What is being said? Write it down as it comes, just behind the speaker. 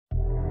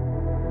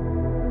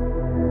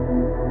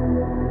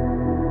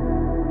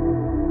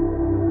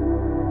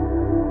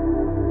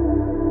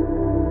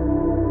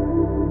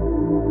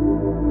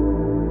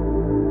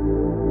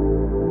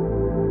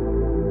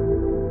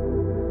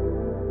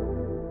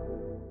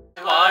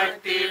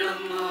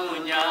വാഴ്ത്തിടുന്നു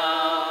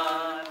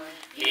ഞാൻ.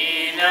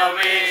 ഹീനവേഷമെടുത്ത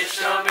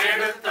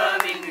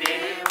നിന്നെ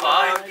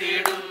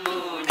വാഴ്ത്തിടുന്നു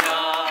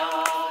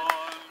ഞാൻ.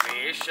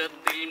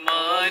 വേഷത്തിൽ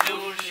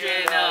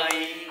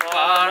മനുഷ്യനായി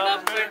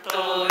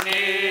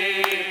കാണപ്പെട്ടോനേ,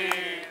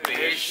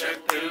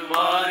 വേഷത്തിൽ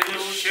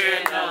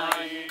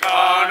മനുഷ്യനായി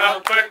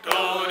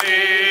കാണപ്പെട്ടോനേ,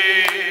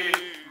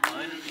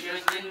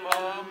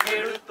 മനുഷ്യജന്മം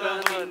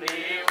എടുത്തവനെ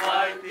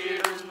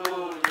വാഴ്ത്തിടുന്നു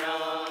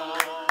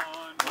ഞാൻ.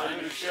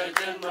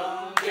 മനുഷ്യജന്മം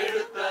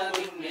എടുത്ത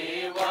നിന്നെ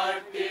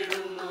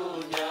വാഴ്ത്തിടുന്നു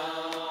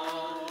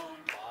ഞാൻ.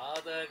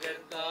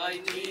 പാതകർക്കായി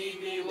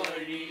നീതി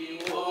വഴി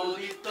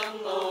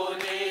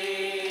ഓടിത്തന്നോനേ,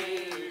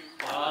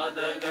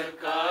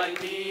 പാതകർക്കായി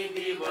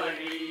നീതി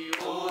വഴി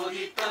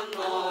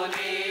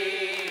ഓടിത്തന്നോനേ,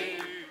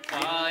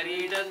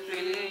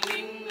 പാരിടത്തിൽ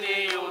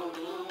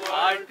നിന്നെയോർത്തു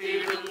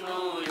വാഴ്ത്തിടുന്നു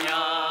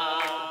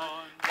ഞാൻ.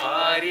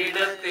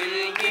 പാരിടത്തിൽ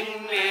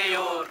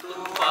നിന്നെയോർത്തു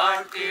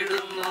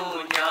വാഴ്ത്തിടുന്നു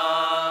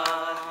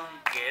ഞാൻ.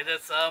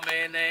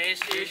 ഗതസമനെ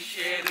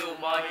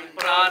ശിഷ്യരുമായി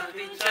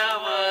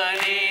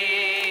പ്രാർത്ഥിച്ചവനേ,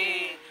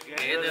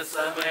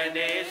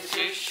 ഗതസമനെ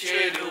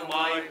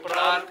ശിഷ്യരുമായി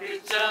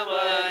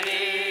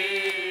പ്രാർത്ഥിച്ചവനേ,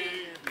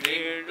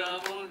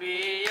 വേഴവും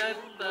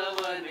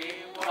വിയർത്തവനെ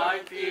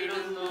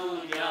വാഴ്ത്തിടുന്നു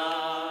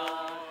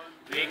ഞാൻ.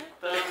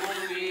 വ്യക്തവും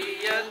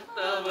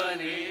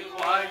വിയർത്തവനെ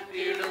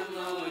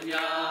വാഴ്ത്തിടുന്നു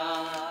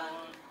ഞാൻ.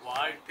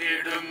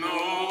 വാഴ്ത്തിടുന്നു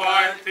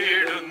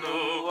വാഴ്ത്തിടുന്നു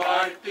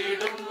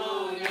വാഴ്ത്തിടുന്നു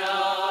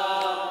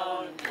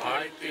ഞാൻ.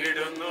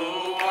 വാഴ്ത്തിടുന്നു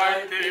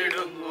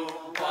വാഴ്ത്തിടുന്നു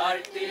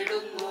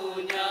വാഴ്ത്തിടുന്നു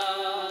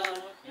ഞാൻ.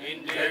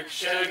 നിന്റെ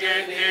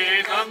രക്ഷകനെ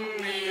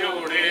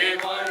നന്ദിയോടെ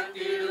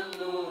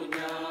വാഴ്ത്തിടുന്നു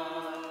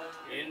ഞാൻ.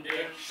 നിന്റെ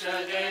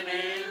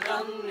രക്ഷകനെ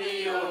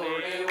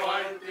നന്ദിയോടെ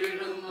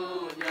വാഴ്ത്തിടുന്നു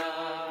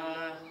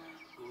ഞാൻ.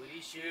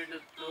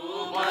 കുരിശെടുത്തു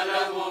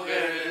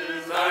മലമുകളിൽ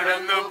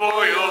നടന്നു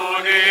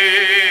പോയോനേ,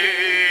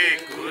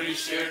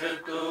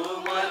 കുരിശെടുത്തു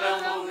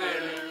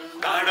മലമുകളിൽ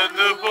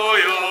നടന്നു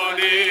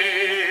പോയോനേ,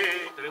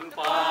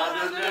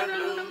 തൃപ്പാദം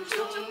രണ്ടും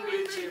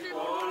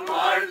ചുംബിച്ചപ്പോൾ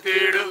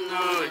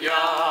വാഴ്ത്തിടുന്നു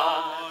ഞാൻ.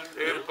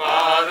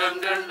 തൃപ്പാദം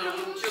രണ്ടും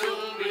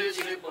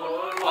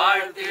ചുംബിച്ചപ്പോൾ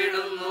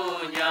വാഴ്ത്തിടുന്നു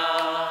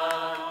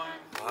ഞാൻ.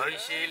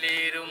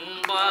 കുരിശിലേരും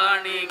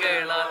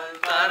പാണികളാൽ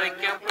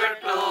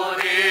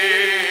തറയ്ക്കപ്പെട്ടോരേ,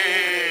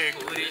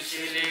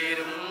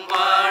 കുരിശിലേരും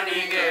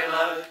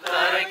പാണികളാൽ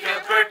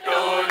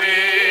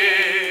തറയ്ക്കപ്പെട്ടോരേ,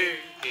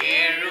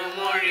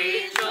 ഏഴുമൊഴി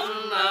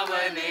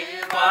ചൊന്നവനെ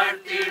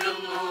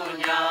വാഴ്ത്തിടുന്നു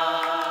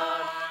ഞാൻ.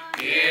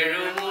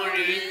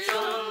 ഏഴുമൊഴി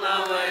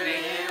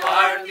ചൊന്നവനെ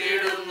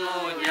വാഴ്ത്തിടുന്നു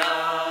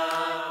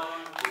ഞാൻ.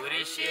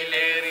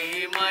 കുരിശിലേറി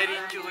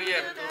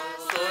മരിച്ചുയർത്തു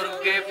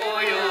സ്വർഗ്ഗെ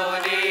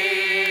പോയോനേ,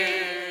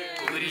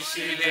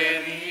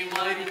 കുരിശിലേറി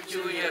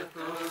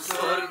മരിച്ചുയർത്തു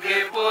സ്വർഗ്ഗെ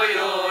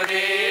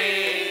പോയോനേ,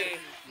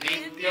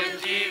 നിത്യം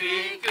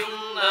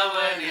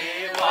ജീവിക്കുന്നവനെ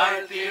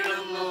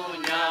വാഴ്ത്തിടുന്നു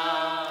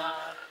ഞാൻ.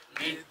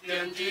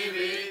 നിത്യം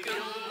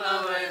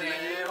ജീവിക്കുന്നവനെ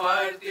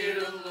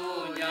വാഴ്ത്തിടുന്നു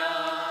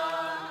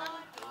ഞാൻ.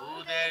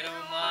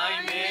 ദൂതരുമായി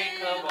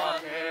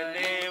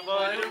മേഘവാഹനെ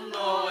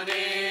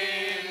വരുന്നോനേ,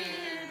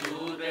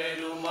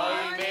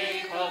 ദൂതരുമായി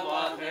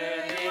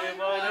മേഘവാഹനെ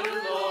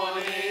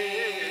വരുന്നോനേ,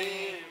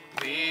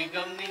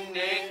 വേഗം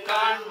നിന്നെ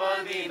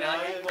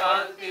കാൺമതിനായി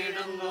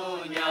കാത്തിടുന്നു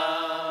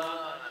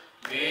ഞാൻ.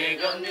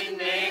 വേഗം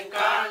നിന്നെ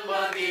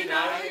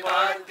കാൺമതിനായി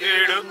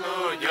കാത്തിടുന്നു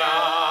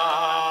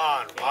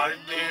ഞാൻ.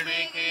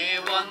 വാഴ്ത്തിടുകെ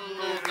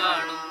വന്നു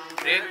കാണും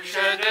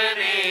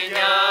രക്ഷകനെ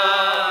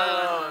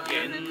ഞാൻ.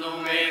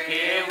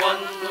 എന്നുമേഘെ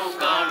വന്നു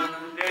കാണും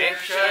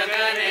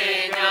രക്ഷകനെ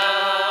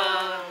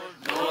ഞാൻ.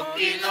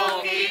 നോക്കി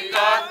നോക്കി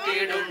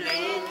കാത്തിടുന്നു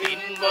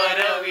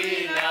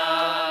പിൻവരവിനായി.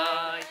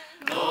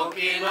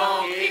 നോക്കി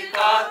നോക്കി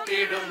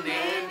കാത്തിടുന്നു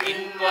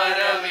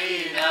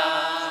പിൻവരവിനായി.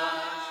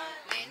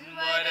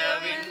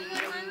 നിൻവരവിൻ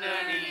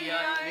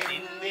മുന്നണിയായി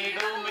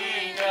നിന്നിടുമേ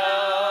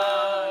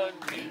ഞാൻ.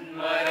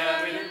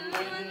 നിൻവരവിൻ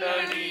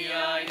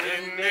മുന്നണിയായി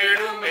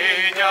നിന്നിടുമേ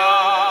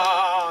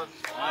ഞാൻ.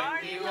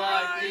 വാഴ്ത്തി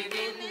വാഴ്ത്തി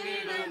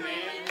നിന്നിടുമേ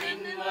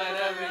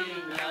നിൻവരവിൽ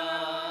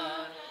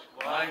ഞാൻ.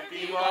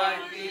 വാഴ്ത്തി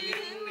വാഴ്ത്തി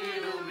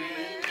നിന്നിടുമേ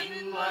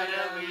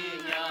നിൻവരവിൽ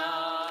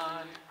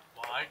ഞാൻ.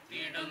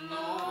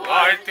 വാഴ്ത്തിടുന്നു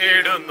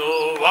വാഴ്ത്തിടുന്നു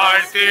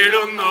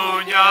വാഴ്ത്തിടുന്നു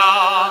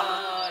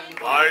ഞാൻ.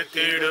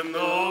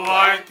 വാഴ്ത്തിടുന്നു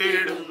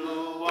വാഴ്ത്തിടുന്നു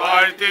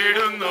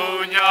വാഴ്ത്തിടുന്നു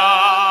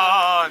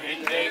ഞാൻ.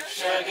 നിന്റെ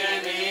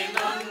രക്ഷകനെ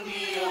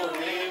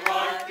നന്ദിയോടെ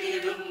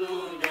വാഴ്ത്തിടുന്നു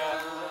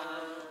ഞാൻ.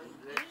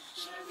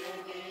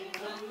 രക്ഷകനെ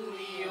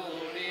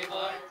നന്ദിയോടെ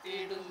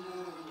വാഴ്ത്തിടുന്നു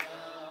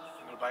ഞാൻ.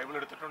 നിങ്ങൾ ബൈബിൾ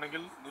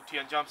എടുത്തിട്ടുണ്ടെങ്കിൽ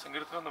 105-ാം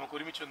സങ്കീർത്തനം നമുക്ക്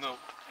ഒരുമിച്ചൊന്ന്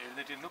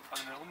എഴുന്നേറ്റിരുന്നു.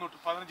 അതിന്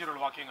 1-15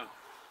 വാക്യങ്ങൾ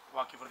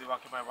വാക്യപ്രതി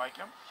വാക്യമായി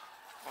വായിക്കാം.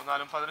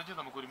 14-15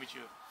 നമുക്ക്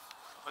ഒരുമിച്ച്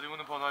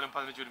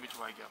 13-14-15 ഒരുമിച്ച്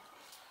വായിക്കാം.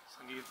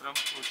 സംഗീതം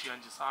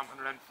 105 Psalm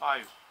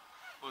 105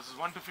 verses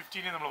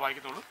 1-15 നമ്മൾ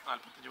വായിക്കുന്നുള്ളൂ.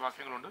 45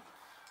 വാക്യങ്ങളുണ്ട്.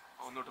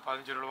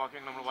 1-15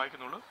 വാക്യങ്ങൾ നമ്മൾ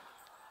വായിക്കുന്നുള്ളൂ.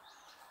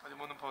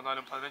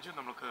 13-14-15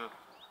 നമുക്ക്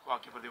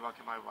വാക്യപ്രതി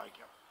വാക്യമായി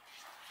വായിക്കാം.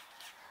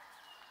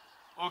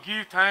 Oh,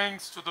 give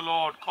thanks to the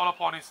Lord, call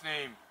upon his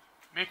name,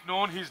 make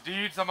known his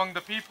deeds among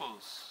the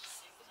peoples.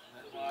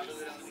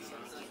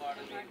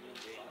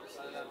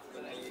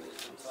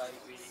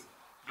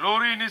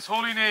 Glory in his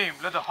holy name,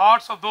 let the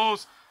hearts of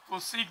those who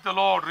seek the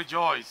Lord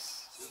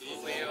rejoice.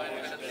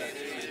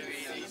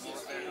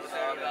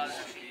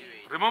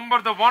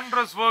 Remember the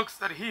wondrous works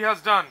that he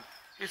has done,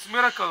 his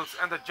miracles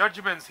and the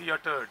judgments he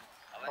uttered.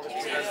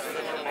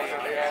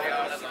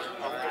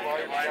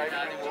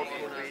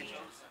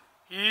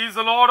 He is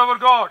the Lord our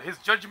God. His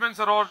judgments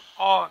are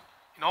all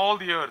in all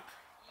the earth.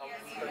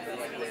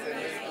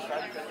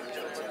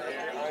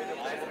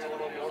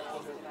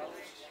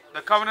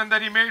 The covenant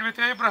that he made with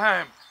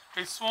Abraham,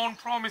 his sworn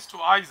promise to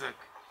Isaac.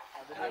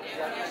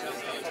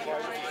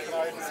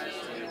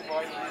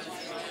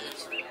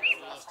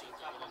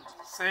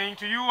 Saying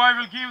to you, I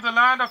will give the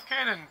land of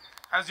Canaan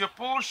as your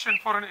portion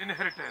for an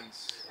inheritance.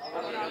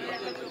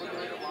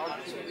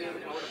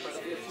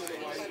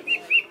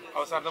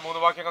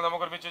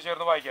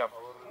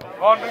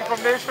 Wandering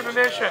from nation to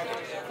nation,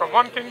 from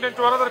one kingdom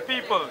to another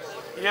people,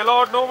 he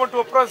allowed no one to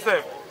oppress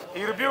them.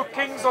 He rebuked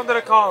kings on their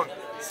account,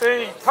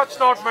 saying, touch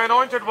not my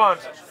anointed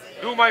ones,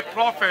 do my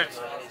prophets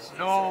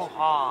no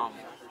harm.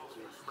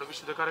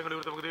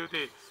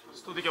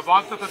 സ്തുതിക്കുക.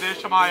 വാഗ്ദത്ത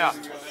ദേശമായ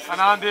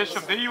Canaan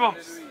ദേശം ദൈവം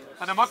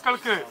തന്റെ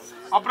മക്കൾക്ക്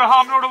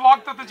അബ്രഹാമിനോട്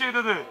വാഗ്ദത്തം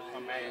ചെയ്തത്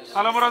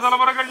തലമുറ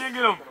തലമുറ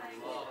കഴിഞ്ഞെങ്കിലും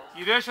ഈ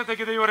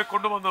ദേശത്തേക്ക് ദൈവം അവരെ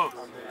കൊണ്ടുവന്നു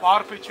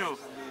പാർപ്പിച്ചു.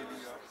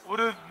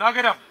 ഒരു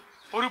നഗരം,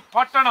 ഒരു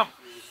പട്ടണം,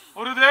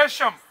 ഒരു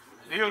ദേശം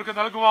ദൈവർക്ക്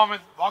നൽകുവാൻ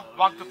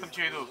വാഗ്ദത്തം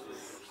ചെയ്തു.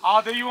 ആ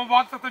ദൈവം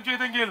വാഗ്ദത്തം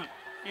ചെയ്തെങ്കിൽ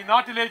ഈ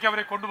നാട്ടിലേക്ക്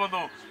അവരെ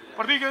കൊണ്ടുവന്നു.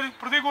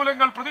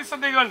 പ്രതികൂലങ്ങൾ,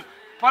 പ്രതിസന്ധികൾ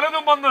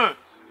പലതും വന്ന്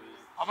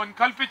അവൻ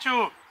കൽപ്പിച്ചു,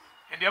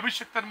 എന്റെ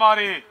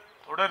അഭിഷിക്തന്മാരെ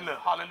തുടർന്ന്.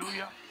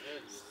 ഹല്ലേലൂയ.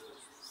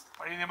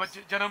 പഴയ നിയമ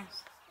ജനം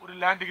ഒരു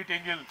ലാൻഡ്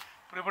കിട്ടിയെങ്കിൽ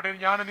പ്രിയപ്പെട്ട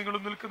ഞാനും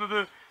നിങ്ങളും നിൽക്കുന്നത്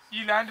ഈ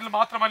ലാൻഡിൽ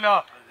മാത്രമല്ല,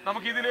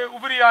 നമുക്ക് ഇതിലെ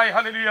ഉപരിയായി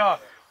ഹല്ലേലൂയ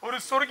ഒരു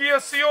സ്വർഗീയ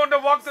സിയോന്റെ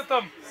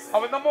വാഗ്ദത്തം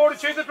അവൻ നമ്മോട്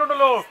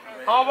ചെയ്തിട്ടുണ്ടല്ലോ.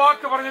 ആ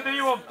വാക്ക് പറഞ്ഞ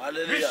ദൈവം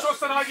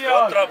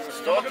വിശ്വസ്തനാകിയാൽ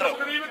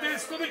നമുക്ക് ദൈവത്തെ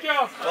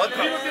സ്തുതിക്കാം,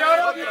 ദൈവത്തെ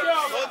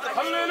ആരാധിക്കാം.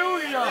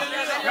 Hallelujah.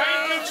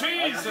 Thank you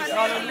Jesus.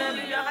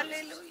 Hallelujah.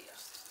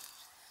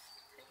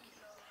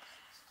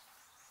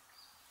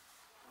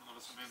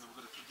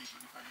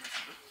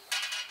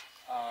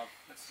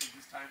 Let's take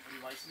this time very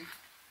wisely.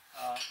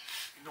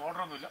 In order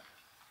ഒന്നുമില്ല.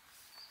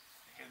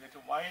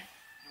 Why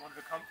you want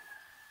to come?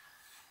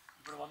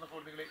 ഇവിടെ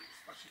വന്നപ്പോൾ നിങ്ങളെ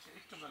സ്പർശിച്ച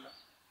ഏറ്റവും നല്ല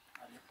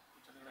കാര്യം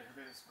നിങ്ങളുടെ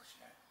ഹൃദയ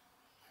സ്പർശിയായ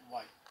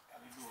why?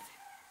 എന്തുകൊണ്ട്?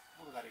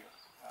 മൂന്ന് കാര്യങ്ങൾ.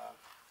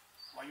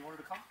 Why you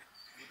wanted to come?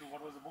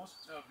 What was the most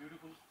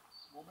beautiful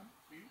moment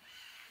for you?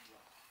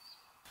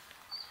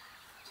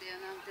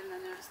 ദൈവനാമത്തിൽ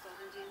നന്ദിയോടെ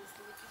സ്തോത്രം ചെയ്യുന്ന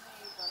സ്തുതിക്കുന്നു.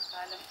 ഈ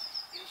കാലം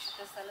ഈ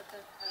വിശുദ്ധ സ്ഥലത്ത്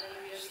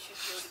ഹല്ലേലൂയ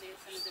വിശുദ്ധിയോട്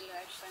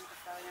ദൈവസന്നിധിയിലായിരിക്കാൻ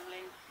കർത്താവ് ഞങ്ങളെ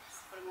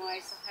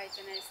പ്രമുഖമായി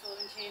സഹായിച്ചതിനായി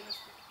സ്തോത്രം ചെയ്യുന്നു,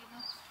 സ്തുതിക്കുന്നു.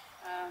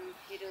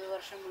 20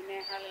 വർഷം മുന്നേ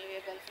ഹല്ലേലൂയ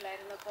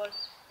ഗൾഫിലായിരുന്നപ്പോൾ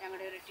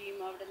ഞങ്ങളുടെ ഒരു ടീം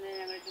അവിടുന്ന്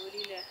ഞങ്ങളുടെ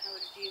ജോലിയിൽ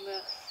ഒരു ടീം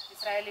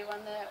ഇസ്രായേലിൽ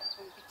വന്ന്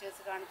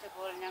പിക്ചേഴ്സ്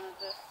കാണിച്ചപ്പോൾ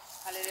ഞങ്ങൾക്ക്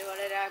ഹല്ലേലൂയ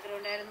വളരെ ആഗ്രഹം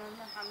ഉണ്ടായിരുന്നു.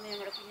 അന്ന്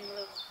ഞങ്ങളുടെ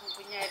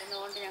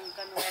കുഞ്ഞായിരുന്നതുകൊണ്ട്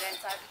ഞങ്ങൾക്ക് അന്ന് വരാൻ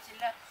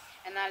സാധിച്ചില്ല.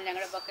 എന്നാൽ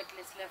ഞങ്ങളുടെ ബക്കറ്റ്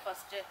ലിസ്റ്റിലെ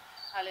ഫസ്റ്റ്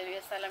ഹല്ലേലൂയ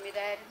സ്ഥലം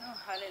ഇതായിരുന്നു.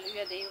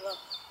 ഹല്ലേലൂയ ദൈവം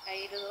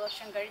 20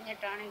 വർഷം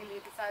കഴിഞ്ഞിട്ടാണെങ്കിൽ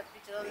ഇത്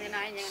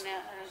സാധിപ്പിച്ചതൊന്നിനായി ഞാൻ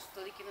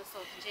സ്തുതിക്കുന്നു,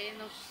 സ്തോത്രം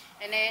ചെയ്യുന്നു.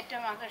 എന്നെ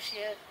ഏറ്റവും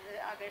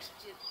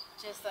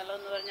ആകർഷിച്ച സ്ഥലം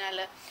എന്ന് പറഞ്ഞാൽ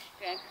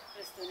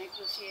ക്രിസ്തുവിനെ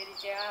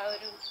ക്രൂശീകരിച്ച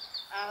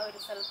ആ ഒരു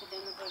സ്ഥലത്തിൽ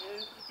നിന്നപ്പോൾ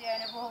ഒരു പ്രത്യേക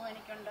അനുഭവം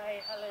എനിക്കുണ്ടായി.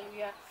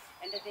 ഹല്ലേലൂയ.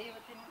 എൻ്റെ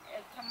ദൈവത്തിന്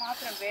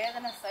എത്രമാത്രം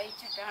വേദന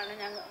സഹിച്ചിട്ടാണ്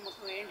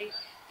നമുക്ക് വേണ്ടി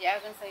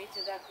ത്യാഗം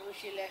സഹിച്ചത്. ആ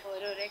ക്രൂശിലെ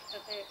ഓരോ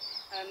രക്തത്തെ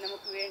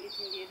നമുക്ക് വേണ്ടി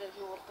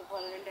ചെയ്തതെന്ന് ഓർത്ത്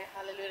പോലെ എൻ്റെ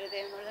ഹല്ലേലൂയ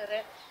ദൈവം വളരെ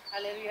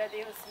ഹല്ലേലൂയ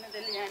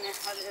ദൈവസന്നിധിയിൽ ഞാൻ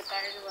ഹല്ലേലൂയ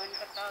താഴുവാൻ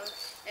കർത്താവ്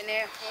എന്നെ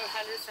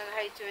ഹല്ലേലൂയ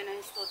സഹായിച്ചു. എന്നെ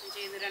സ്തോത്രം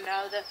ചെയ്യുന്നു.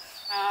 രണ്ടാമത്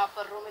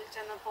അപ്പർ റൂമിൽ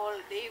ചെന്നപ്പോൾ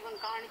ദൈവം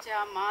കാണിച്ച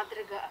ആ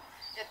മാതൃക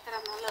എത്ര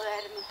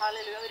നല്ലതായിരുന്നു.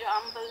 ഹല്ലേലൂയ ഒരു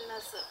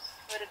ഹംബിൾനെസ്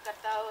ഒരു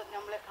കർത്താവ്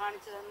നമ്മളെ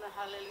കാണിച്ചു തന്ന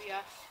ഹല്ലേലൂയ.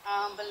 ആ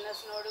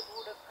ഹംബിൾനെസ്സിനോട്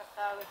കൂടെ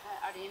കർത്താവ്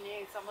അടിയനെ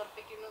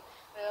സമർപ്പിക്കുന്നു.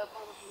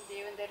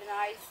 ദൈവം തരുന്ന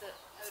ആയുസ്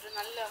ഒരു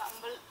നല്ല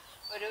ഹംബിൾ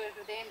ഒരു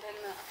ഹൃദയം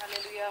തന്ന്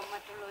ഹല്ലേലൂയ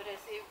മറ്റുള്ളവരെ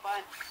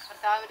സേവിപ്പാൻ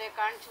കർത്താവിനെ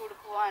കാണിച്ചു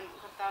കൊടുക്കുവാൻ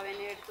കർത്താവ്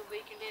എന്നെ എടുത്ത്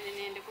ഉപയോഗിക്കേണ്ടത്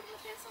എന്നെ എൻ്റെ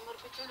കുടുംബത്തെ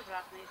സമർപ്പിച്ചുകൊണ്ട്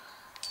പ്രാർത്ഥിക്കുന്നു.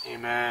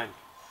 Amen.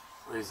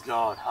 Praise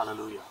God.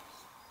 Hallelujah.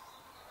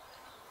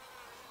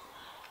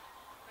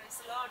 Praise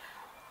the Lord.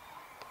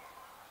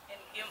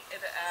 എനിക്കും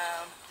ഇത്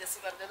ജെസ്സി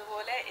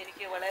പറഞ്ഞതുപോലെ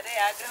എനിക്ക് വളരെ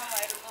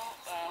ആഗ്രഹമായിരുന്നു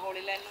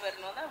ഹോളി ലാൻഡിൽ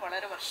വരണമെന്ന്.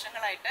 വളരെ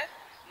വർഷങ്ങളായിട്ട്.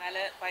 എന്നാൽ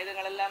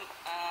പൈതങ്ങളെല്ലാം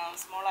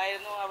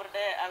സ്മോളായിരുന്നു.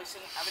 അവരുടെ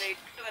ആവശ്യം അവരെ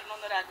ഇട്ടിട്ട്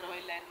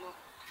വരണമെന്നൊരാഗ്രഹമില്ലായിരുന്നു.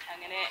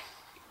 അങ്ങനെ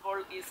ഇപ്പോൾ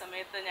ഈ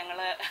സമയത്ത് ഞങ്ങൾ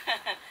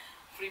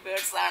ഫ്രീ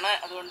ബേർഡ്സ് ആണ്.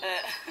 അതുകൊണ്ട്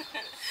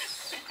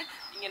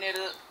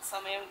ഇങ്ങനെയൊരു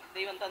സമയം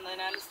ദൈവം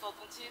തന്നതിനാൽ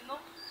സ്തോത്രം ചെയ്യുന്നു.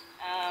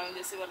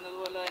 ജെസ്സി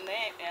പറഞ്ഞതുപോലെ തന്നെ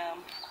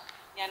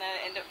ഞാൻ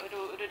എൻ്റെ ഒരു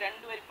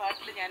 2 വരി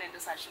പാട്ടിൽ ഞാൻ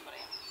എൻ്റെ സാക്ഷ്യം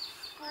പറയാം.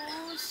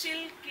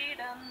 ക്രൂശിൽ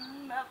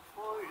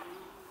കിടന്നപ്പോഴും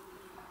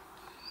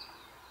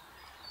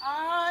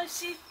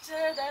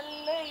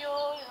ആശിച്ചതല്ലയോ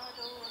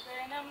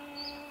രോദനം,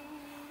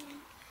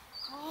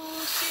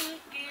 ക്രൂശിൽ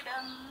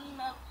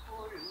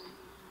കിടന്നപ്പോഴും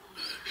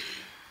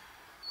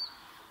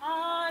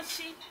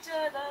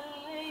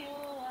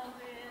ആശിച്ചതല്ലയോ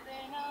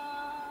വേദന,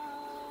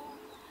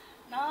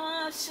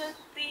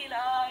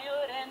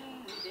 നാശത്തിലായൊരൻ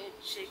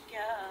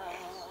രക്ഷിക്കാൻ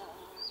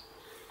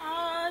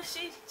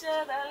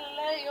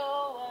ആശിച്ചതല്ലയോ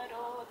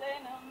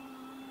രോദനം,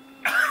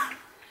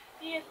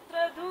 എത്ര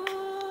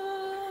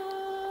ദൂരം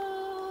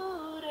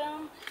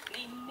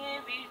നിന്നെ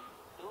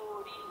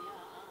വിട്ടോടി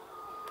ഞാൻ,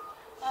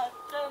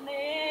 അത്ര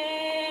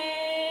നേരം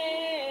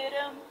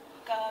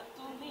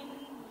കാത്തു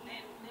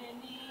നിന്നെന്നെ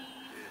നീ.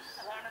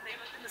 അതാണ്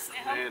ദൈവത്തിന്റെ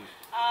സ്നേഹം.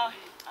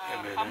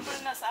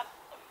 ഹംബിൾനെസ്, ആ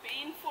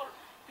പെയിൻഫുൾ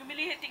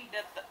ഹ്യൂമിലിയേറ്റിംഗ്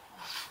ഡെത്ത്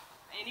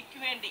എനിക്ക്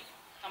വേണ്ടി,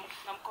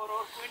 നമുക്ക്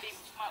ഓരോർക്ക് വേണ്ടി,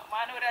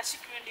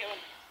 മാനവരാശിക്ക് വേണ്ടി അവൻ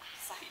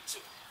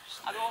സഹിച്ചു.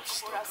 അത്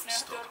ഓർക്കുമ്പോൾ, ആ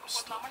സ്നേഹത്തെ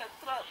ഓർക്കുമ്പോൾ നമ്മൾ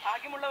എത്ര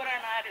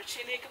ഭാഗ്യമുള്ളവരാണ് ആ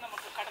രക്ഷയിലേക്ക്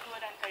നമുക്ക് കടന്നു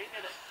വരാൻ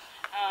കഴിഞ്ഞത്.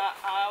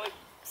 ആ ഒരു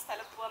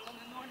സ്ഥലത്ത് വന്ന്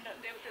നിന്നുകൊണ്ട്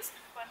ദൈവത്തെ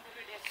സ്തുതിപ്പാൻ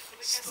വേണ്ടിയാക്കി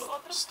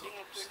സ്തോത്രം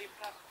നിങ്ങൾക്ക് വേണ്ടി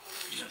പ്രാർത്ഥിക്കുന്നു.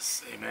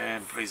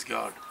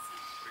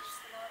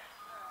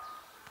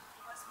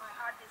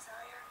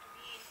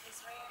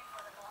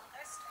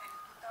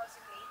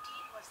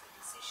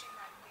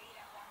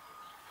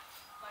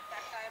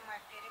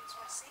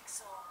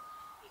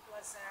 It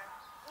was a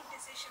good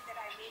decision that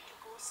I made to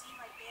go see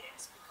my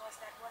parents, because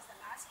that was the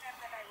last time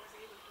that I was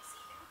able to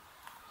see them.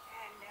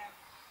 And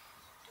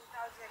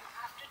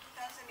after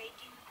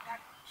 2018,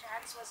 that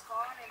chance was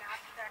gone, and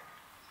after that,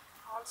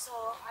 also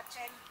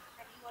Achen,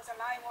 when he was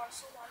alive,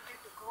 also wanted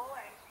to go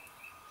and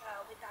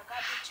with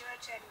Agape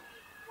Church, and he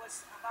was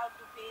about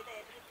to pay the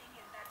everything,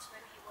 and that's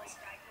when he was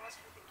diagnosed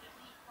with a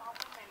kidney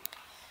problem. And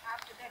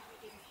after that,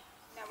 we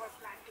never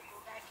planned to go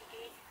back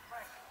again.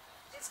 But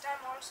this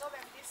time also,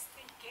 when this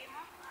thing came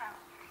up,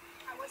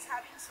 I was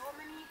having so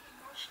many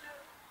emotional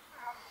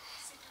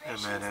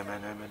situations,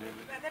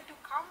 whether to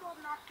come or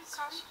not to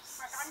come.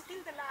 But until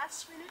the last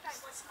minute, I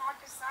was not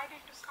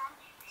decided to come.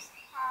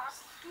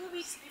 2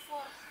 weeks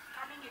before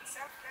coming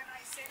itself, then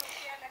I said,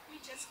 okay, let me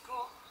just go.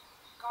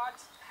 God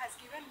has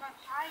given me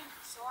time,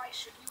 so I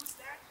should use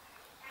that.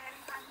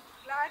 And I'm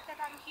glad that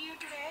I'm here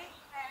today,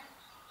 and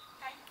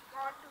thank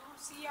God to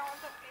see all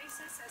the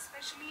places,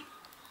 especially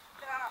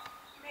the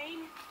main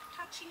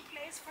touching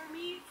place for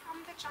me from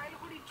the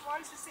childhood. It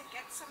was a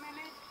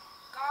Gethsemane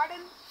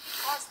garden,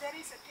 because there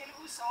is a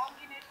Telugu song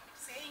in it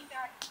saying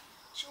that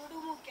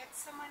Chudumu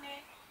Gethsemane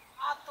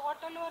aa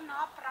totalo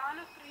na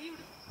prana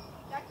priyudu,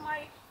 that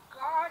my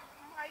God,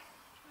 my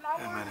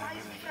lover, my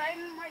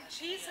friend, my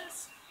Jesus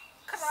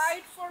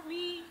cried for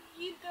me,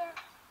 he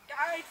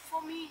died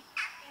for me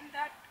in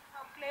that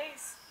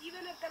place.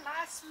 Even at the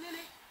last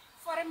minute,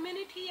 for a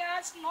minute he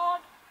asked,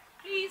 Lord,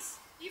 please,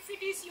 if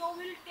it is your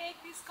will, take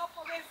this cup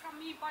away from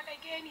me. But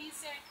again he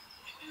said,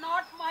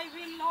 not my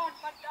will, Lord,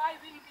 but thy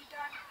will be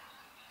done.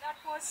 That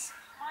was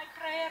my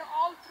prayer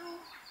all through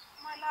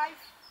my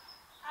life,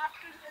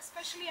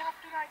 especially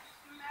after I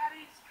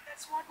married.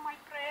 That's what my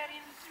prayer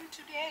in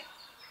today.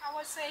 I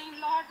was saying,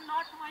 Lord,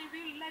 not my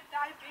will, let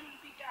thy will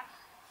be done.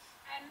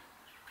 And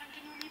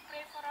continually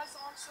pray for us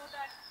also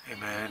that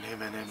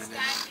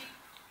standing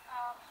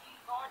in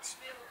God's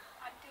will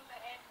until the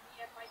end, me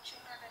and my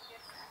children and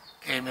their family.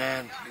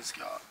 Amen. Praise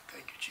God.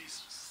 Thank you,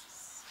 Jesus.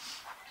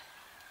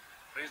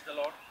 Praise the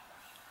Lord.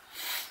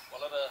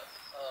 വളരെ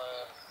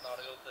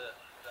നാളുകൾക്ക്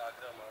ഒരു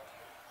ആഗ്രഹമാണ്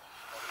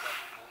പോകുക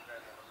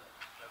എന്നുള്ളത്.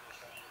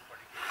 ഏകദേശം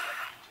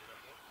പഠിക്കുകയും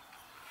ചെയ്തപ്പോൾ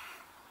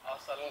ആ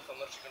സ്ഥലം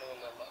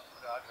സന്ദർശിക്കണമെന്നുള്ള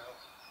ഒരാഗ്രഹം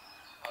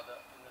അത്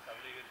ഇന്ന്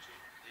സബലീകരിച്ചു.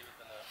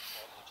 ദൈവത്തിന്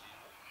സ്തോത്രം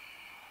ചെയ്യുന്നു.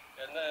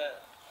 എന്നെ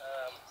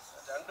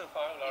 2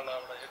 ഭാഗങ്ങളാണ്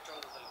അവിടെ ഏറ്റവും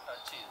കൂടുതൽ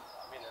ടച്ച് ചെയ്തത്.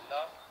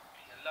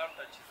 എല്ലാം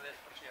ടച്ച് ചെയ്തത്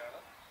സ്പെഷ്യലാണ്.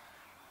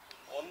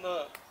 ഒന്ന്,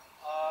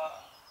 ആ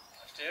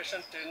സ്റ്റേഷൻ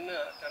 10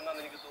 എന്ന്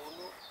എനിക്ക്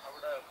തോന്നുന്നു.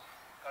 അവിടെ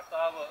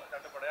കർത്താവ്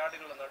 2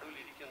 പടയാളികളുടെ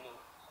നടുവിലിരിക്കുന്നു.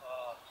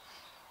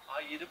 ആ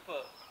ഇരിപ്പ്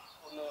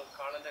ഒന്ന്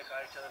കാണേണ്ട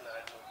കാഴ്ച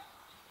തന്നെയായിരുന്നു.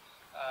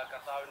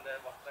 കർത്താവിൻ്റെ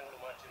വസ്ത്രങ്ങൾ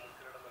മാറ്റി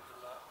മുൻകിരീടം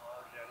വെക്കുന്ന ആ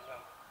ഒരു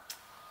രംഗം,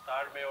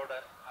 താഴ്മയോടെ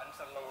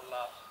അനുസരണമുള്ള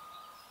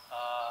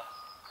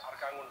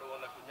അറക്കാൻ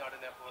കൊണ്ടുപോകുന്ന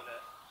കുഞ്ഞാടിനെ പോലെ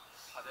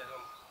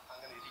അദ്ദേഹം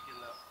അങ്ങനെ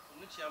ഇരിക്കുന്ന,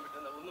 ഒന്നും ചെയ്യാൻ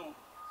പറ്റുന്ന ഒന്നും.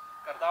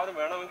 കർത്താവിന്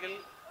വേണമെങ്കിൽ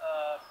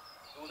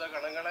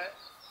ദൂതഗണങ്ങളെ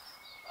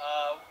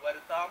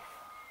വരുത്താം,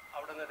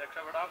 അവിടെ നിന്ന്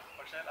രക്ഷപ്പെടാം.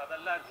 പക്ഷേ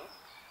അതല്ലായിരുന്നു.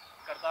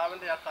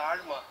 കർത്താവിൻ്റെ ആ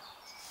താഴ്മ,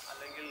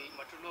 അല്ലെങ്കിൽ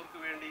മറ്റുള്ളവർക്ക്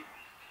വേണ്ടി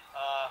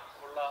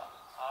ഉള്ള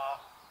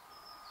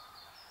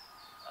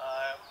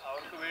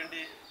അവർക്ക്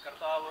വേണ്ടി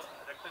കർത്താവ്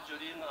രക്തം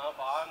ചൊരിയുന്ന ആ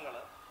ഭാഗങ്ങൾ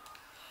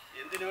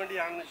എന്തിനു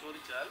വേണ്ടിയാണെന്ന്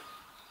ചോദിച്ചാൽ,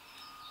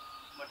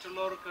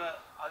 മറ്റുള്ളവർക്ക്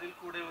അതിൽ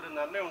കൂടെ ഒരു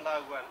നന്മ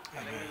ഉണ്ടാകുവാൻ,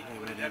 അല്ലെങ്കിൽ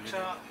ഒരു രക്ഷ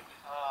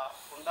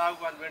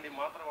ഉണ്ടാകുവാൻ വേണ്ടി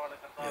മാത്രമാണ്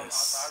കർത്താവ്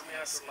ആ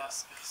താഴ്മയായിട്ടുള്ള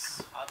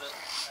അത്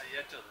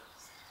ഏറ്റത്.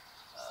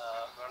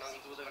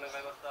 വേണമെങ്കിൽ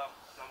ദൂതഗണങ്ങളെ വരുത്താം.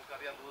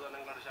 നമുക്കറിയാം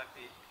ദൂതഗണങ്ങളുടെ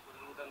ശക്തി. ഒരു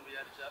ദൂതൻ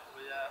വിചാരിച്ച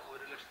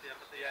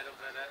 1,85,000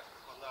 പേരെ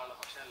കൊന്നാണ്.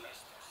 പക്ഷേ അല്ല,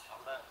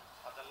 അവിടെ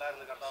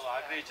അതല്ലായിരുന്നു കർത്താവ്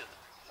ആഗ്രഹിച്ചത്.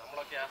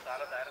 നമ്മളൊക്കെ ആ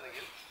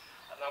സ്ഥാനത്തായിരുന്നെങ്കിൽ,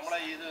 നമ്മളെ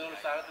ഇത്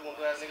സ്ഥാനത്ത്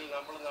കൊണ്ടുപോയിരുന്നെങ്കിൽ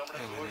നമ്മൾ നമ്മുടെ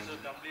സോഴ്സ്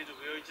കംപ്ലീറ്റ്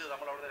ഉപയോഗിച്ച്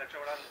നമ്മൾ അവിടെ നിന്ന്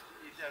രക്ഷപ്പെടാൻ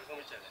ഈസിയായി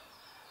ശ്രമിച്ചത്.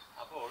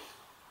 അപ്പോൾ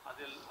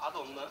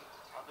അതൊന്ന്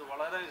അത്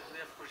വളരെ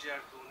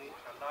ഹൃദയസ്പർശിയായിട്ട് തോന്നി.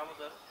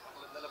 രണ്ടാമത്,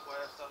 നമ്മൾ ഇന്നലെ പോയ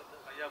സ്ഥലത്ത്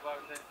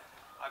കയ്യാബാവിൻ്റെ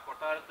ആ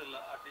കൊട്ടാരത്തിൽ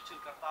ആ ഡിച്ചിൽ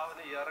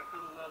കർത്താവിനെ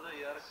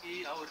ഇറക്കി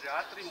ആ ഒരു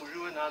രാത്രി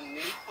മുഴുവൻ ആ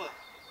നിൽപ്പ്,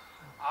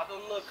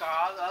 അതൊന്ന്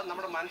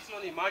നമ്മുടെ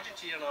മനസ്സിലൊന്ന് ഇമാജിൻ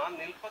ചെയ്യണം. ആ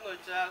നിൽപ്പെന്ന്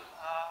വെച്ചാൽ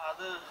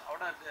അത്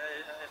അവിടെ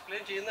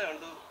എക്സ്പ്ലെയിൻ ചെയ്യുന്നത്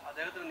കണ്ടു.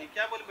 അദ്ദേഹത്തിന്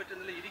നിൽക്കാൻ പോലും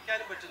പറ്റുന്നില്ല,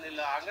 ഇരിക്കാനും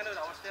പറ്റുന്നില്ല. അങ്ങനെ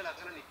ഒരു അവസ്ഥയിൽ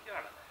അങ്ങനെ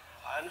നിൽക്കുകയാണ്.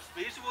 അതിന്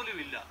സ്പേസ് പോലും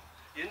ഇല്ല.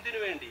 എന്തിനു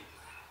വേണ്ടി?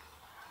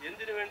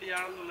 എന്തിനു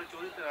വേണ്ടിയാണെന്നുള്ള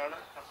ചോദ്യത്തിലാണ്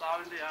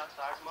കർത്താവിൻ്റെ ആ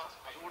താഴ്മ.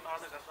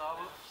 അതുകൊണ്ടാണ്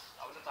കർത്താവ്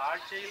അവൻ്റെ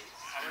താഴ്ചയിൽ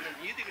അവന്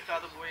നീതി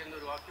കിട്ടാതെ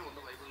പോയെന്നൊരു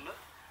വാക്യമുണ്ട് ബൈബിളിൽ.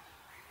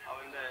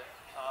 അവൻ്റെ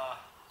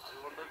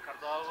അതുകൊണ്ട്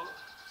കർത്താവ്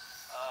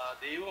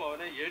ദൈവം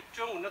അവനെ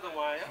ഏറ്റവും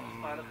ഉന്നതമായ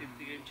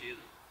സ്ഥാനത്തിരുത്തുകയും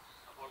ചെയ്തു.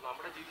 അപ്പോൾ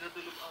നമ്മുടെ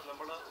ജീവിതത്തിലും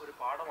നമ്മൾ ഒരു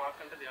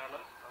പാഠമാക്കേണ്ടതാണ്.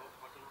 നമുക്ക്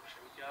മറ്റുള്ളവർ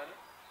ക്ഷമിക്കാനും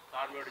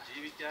താഴ്മയോടെ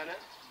ജീവിക്കാനും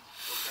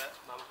ഒക്കെ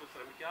നമുക്ക്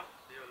ശ്രമിക്കാം.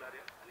 ദൈവം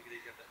എല്ലാവരെയും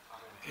അനുഗ്രഹിക്കട്ടെ.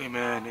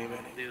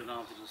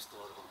 ദൈവനാമത്തിന്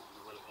സ്തോത്രം.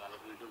 അതുപോലെ കാലം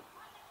വീണ്ടും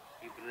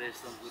ഈ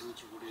പ്രദേശത്ത് നമുക്ക്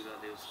ഒരുമിച്ച് കൂടി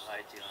ദൈവം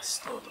സഹായിച്ചു.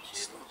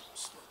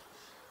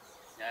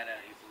 ഞാൻ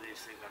ഈ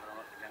പ്രദേശത്തേക്ക്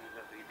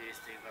ഞങ്ങൾക്ക് ഈ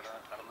ദേശത്തേക്ക്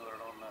കടന്നു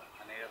വരണമെന്ന്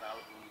അനേക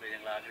നാൾക്ക് മുമ്പേ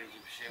ഞങ്ങൾ ആഗ്രഹിച്ച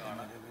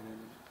വിഷയമാണ്.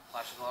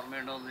 ഭാഷയ്ക്ക്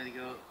ഓർമ്മയുണ്ടോയെന്ന്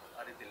എനിക്ക്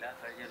അറിയത്തില്ല.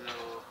 കഴിഞ്ഞൊരു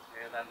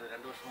ഏതാണ്ട്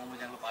 2 വർഷം മുമ്പ്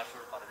ഞങ്ങൾ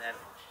ഭാഷയോട്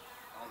പറഞ്ഞായിരുന്നു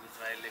നമുക്ക്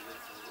ഇസ്രായേലിലേക്ക്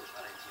ഒരു ടൂർ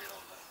അറേഞ്ച്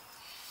ചെയ്യണമെന്ന്.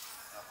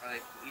 അപ്പോൾ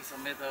ഈ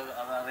സമയത്ത്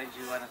അത് അറേഞ്ച്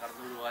ചെയ്യുവാനും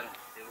കടന്നു വിടുവാനും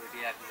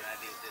ദൈവടിയാക്കി ഞാൻ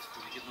ദൈവത്തെ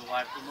സ്തുതിക്കുന്നു,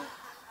 വാഴ്ത്തുന്നു.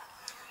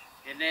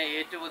 എന്നെ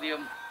ഏറ്റവും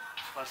അധികം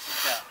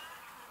സ്പർശിച്ച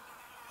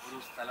ഒരു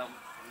സ്ഥലം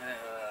ഇങ്ങനെ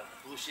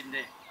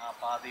ക്രൂശിൻ്റെ ആ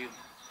പാതയും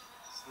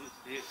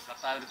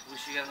കർത്താവിൻ്റെ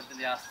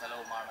ക്രൂശീകരണത്തിൻ്റെ ആ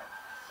സ്ഥലവുമാണ്.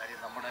 കാര്യം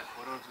നമ്മുടെ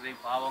ഓരോരുത്തരുടെയും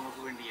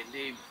പാവങ്ങൾക്ക് വേണ്ടി,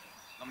 എൻ്റെയും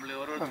നമ്മളെ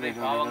ഓരോരുത്തരുടെയും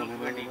പാവങ്ങൾക്ക്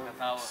വേണ്ടി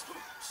കർത്താവ്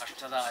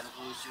കഷ്ടത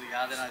അനുഭവിച്ചു,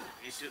 യാതന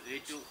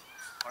ഏറ്റു,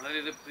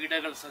 വളരെയധികം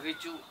പീഡകൾ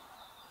സഹിച്ചു.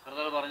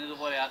 കർത്താവ്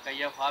പറഞ്ഞതുപോലെ ആ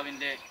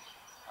കയ്യഫാവിൻ്റെ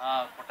ആ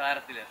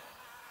കൊട്ടാരത്തിൽ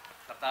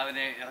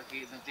കർത്താവിനെ ഇറക്കി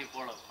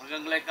നിർത്തിയപ്പോൾ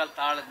മൃഗങ്ങളെക്കാൾ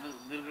താഴെ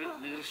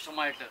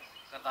നികൃഷ്ടമായിട്ട്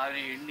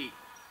കർത്താവിനെ എണ്ണി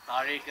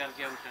താഴേക്ക്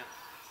ഇറക്കിയ വിട്ട്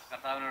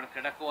കർത്താവിനോട്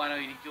കിടക്കുവാനോ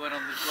ഇരിക്കുവാനോ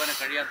നിൽക്കുവാനോ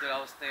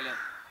കഴിയാത്തൊരവസ്ഥയിൽ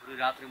ഒരു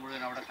രാത്രി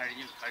മുഴുവൻ അവിടെ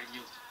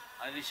കഴിഞ്ഞു.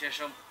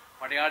 അതിനുശേഷം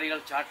പടയാളികൾ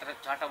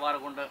ചാട്ടവാറ്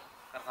കൊണ്ട്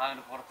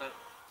കർത്താവിന് പുറത്ത്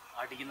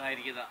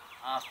അടിക്കുന്നതായിരിക്കുന്ന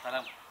ആ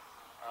സ്ഥലം,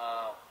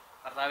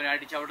 കർത്താവിനെ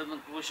അടിച്ച് അവിടെ നിന്ന്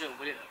ക്രൂശ്,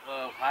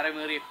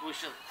 ഭാരമേറിയ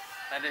ക്രൂശ്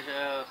തൻ്റെ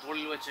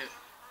തോളിൽ വെച്ച്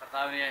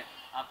കർത്താവിനെ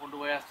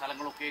കൊണ്ടുപോയ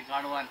സ്ഥലങ്ങളൊക്കെയും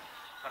കാണുവാൻ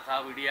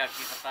കർത്താവ്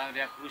ഇടിയാക്കി.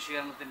 കർത്താവിൻ്റെ ആ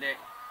ക്രൂശീകരണത്തിൻ്റെ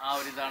ആ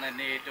ഒരിതാണ്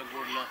എന്നെ ഏറ്റവും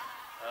കൂടുതൽ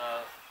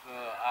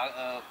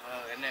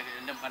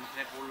എൻ്റെ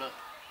മനസ്സിനെ കൂടുതൽ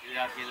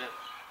ഇതാക്കിയത്.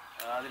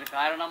 അതിന്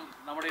കാരണം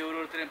നമ്മുടെ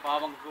ഓരോരുത്തരെയും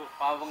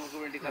പാവങ്ങൾക്ക്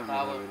വേണ്ടി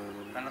കർത്താവ്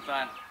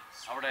തന്നെത്താൻ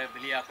അവിടെ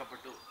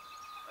ബലിയാക്കപ്പെട്ടു.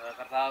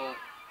 കർത്താവ്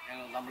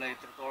നമ്മളെ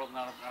ഇത്രത്തോളം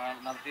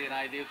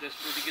നടത്തിയതിനായി ദൈവത്തെ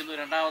സ്തുതിക്കുന്നു.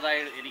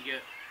 രണ്ടാമതായി എനിക്ക്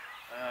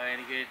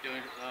ഏറ്റവും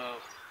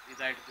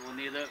ഇതായിട്ട്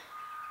തോന്നിയത്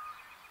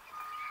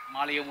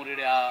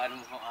മാളികമുറിയുടെ ആ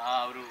അനുഭവം, ആ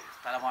ഒരു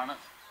സ്ഥലമാണ്.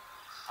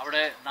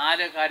 അവിടെ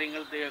 4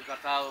 കാര്യങ്ങൾ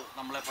കർത്താവ്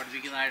നമ്മളെ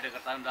പഠിപ്പിക്കുന്നതായിട്ട്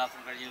കർത്താവിൻ്റെ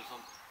ദാസൻ കഴിഞ്ഞ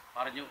ദിവസം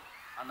പറഞ്ഞു.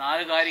 ആ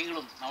 4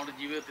 കാര്യങ്ങളും നമ്മുടെ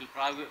ജീവിതത്തിൽ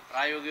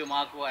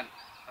പ്രായോഗികമാക്കുവാൻ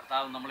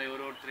കർത്താവ് നമ്മളെ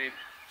ഓരോരുത്തരെയും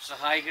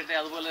സഹായിക്കട്ടെ.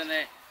 അതുപോലെ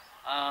തന്നെ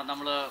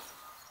നമ്മൾ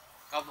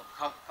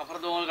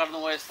കഫർദോമിൽ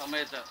കടന്നുപോയ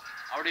സമയത്ത്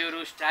അവിടെ ഒരു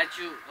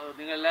സ്റ്റാച്യു,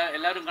 നിങ്ങൾ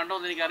എല്ലാവരും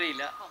കണ്ടോന്ന്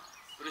എനിക്കറിയില്ല,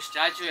 ഒരു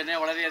സ്റ്റാച്യു എന്നെ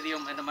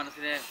വളരെയധികം എൻ്റെ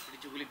മനസ്സിനെ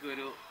പിടിച്ചു കുലുക്കിയ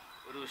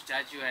ഒരു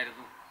സ്റ്റാച്യു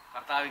ആയിരുന്നു.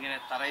 കർത്താവ് ഇങ്ങനെ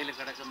തറയിൽ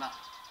കിടക്കുന്ന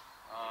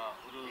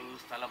ഒരു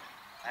സ്ഥലം.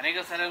 അനേക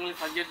സ്ഥലങ്ങളിൽ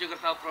സഞ്ചരിച്ച്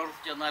കർത്താവ്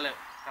പ്രവർത്തിച്ചു. എന്നാൽ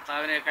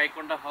കർത്താവിനെ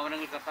കൈക്കൊണ്ട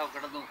ഭവനങ്ങൾ കർത്താവ്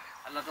കിടന്നു.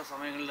 അല്ലാത്ത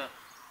സമയങ്ങളിൽ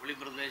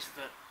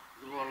വെളിപ്രദേശത്ത്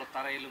ഇതുപോലുള്ള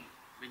തറയിലും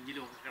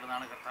ബെഞ്ചിലും ഒക്കെ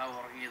കിടന്നാണ് കർത്താവ്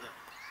ഉറങ്ങിയത്.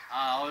 ആ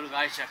ഒരു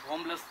കാഴ്ച,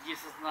 ഹോംലെസ്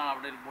ജീസസ് എന്നാണ്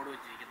അവിടെ ഒരു ബോർഡ്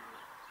വെച്ചിരിക്കുന്നത്.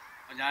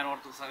 അപ്പോൾ ഞാൻ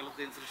ഓർത്ത്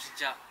സകലത്തെയും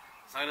സൃഷ്ടിച്ച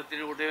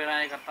സകലത്തിൻ്റെ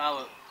ഉടയവനായ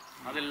കർത്താവ്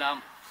അതെല്ലാം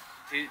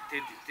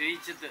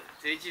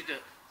തിരിച്ചിട്ട്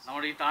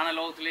നമ്മുടെ ഈ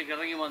താണലോകത്തിലേക്ക്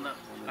ഇറങ്ങി വന്ന്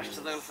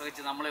കഷ്ടതകൾ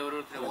സഹിച്ച് നമ്മളെ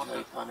ഓരോരുത്തരെ ഓർത്ത്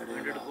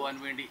വീണ്ടെടുക്കുവാൻ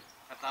വേണ്ടി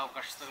കർത്താവ്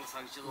കഷ്ടതകൾ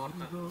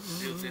സഹിച്ചതോർത്ത്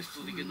ദൈവത്തെ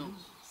സ്തുതിക്കുന്നു.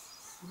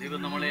 ദൈവം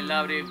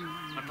നമ്മളെല്ലാവരെയും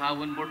കർത്താവ്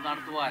മുൻപോട്ട്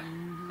നടത്തുവാൻ,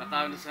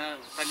 കർത്താവിൻ്റെ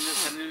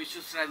സന്നിധി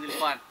വിശ്വസ്തരായി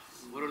നിൽപ്പാൻ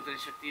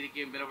ഓരോരുത്തരും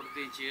ശക്തിയിരിക്കുകയും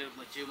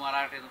ബലപ്പെടുത്തുകയും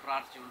ചെയ്യുമാറാകട്ടെ എന്ന്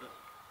പ്രാർത്ഥിച്ചുകൊണ്ട്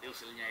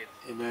ദിവസത്തിൽ ഞാനായിരുന്നു.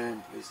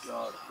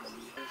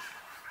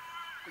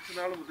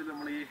 കൊച്ചുനാൾ മുതൽ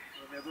നമ്മൾ ഈ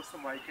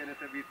വേദോസ്തം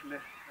വായിക്കാനായിട്ട് വീട്ടിൽ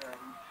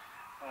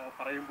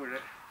പറയുമ്പോൾ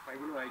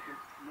ബൈബിൾ വായിക്കും.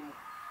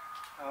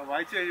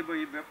 വായിച്ചു കഴിയുമ്പോൾ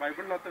ഈ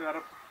ബൈബിളിനകത്ത് വേറെ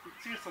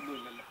പിക്ചേഴ്സ്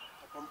ഒന്നുമില്ലല്ലോ.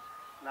 അപ്പം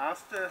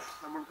ലാസ്റ്റ്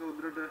നമ്മൾക്ക്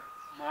 1-2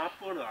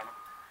 മാപ്പുകൾ കാണാം.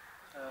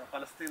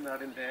 പലസ്തീൻ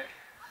നാടിൻ്റെ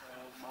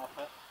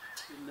മാപ്പ്,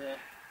 പിന്നെ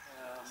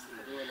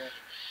അതുപോലെ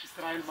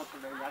ഇസ്രായേൽ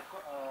മക്കളുടെ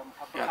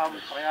അബ്രഹാം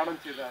പ്രയാണം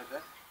ചെയ്തത്,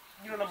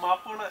 ഇങ്ങനെയുള്ള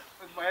മാപ്പുകൾ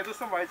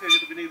വേദോസ്തം വായിച്ചു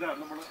കഴിഞ്ഞിട്ട് പിന്നെ ഇതാണ്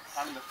നമ്മൾ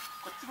കാണുന്നത്.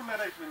 കൊച്ചു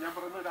പിള്ളേരായിട്ട് ഞാൻ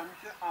പറയുന്നത്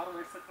 5-6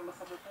 വയസ്സൊക്കെ ഉള്ള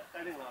സമയത്ത്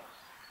കാര്യങ്ങളാണ്.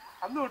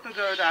 അന്ന്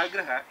തൊട്ടൊരു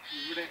ആഗ്രഹം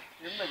ഇവിടെ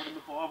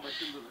ഇവിടുന്ന് പോകാൻ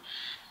പറ്റുന്നത്,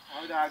 ആ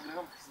ഒരു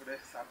ആഗ്രഹം ഇവിടെ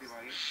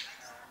സാധ്യമായി.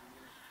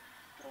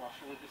 ഇത്ര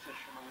വർഷങ്ങൾക്ക്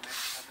ശേഷം അങ്ങനെ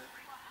അത്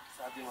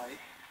സാധ്യമായി.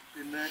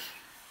 പിന്നെ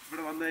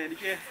ഇവിടെ വന്ന്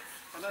എനിക്ക്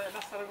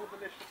എല്ലാ സ്ഥലങ്ങളും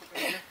തന്നെ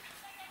ഇഷ്ടപ്പെട്ടത്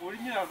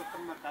ഒഴിഞ്ഞു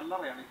നടത്തുന്ന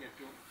കല്ലറയാണ് എനിക്ക്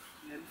ഏറ്റവും.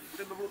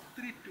 ഇവിടെ നമ്മൾ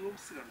ഒത്തിരി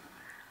ട്യൂബ്സ് കണ്ടു,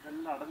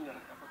 ഇതെല്ലാം അടഞ്ഞു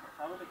കിടക്കുക. അപ്പോൾ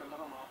കർത്താവിൻ്റെ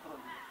കല്ലറ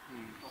മാത്രം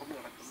തുറന്നു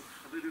കിടക്കുന്നു.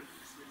 അതൊരു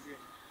വലിയ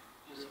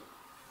ഒരു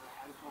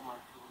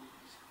അനുഭവമായി തോന്നി.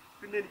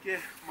 പിന്നെ എനിക്ക്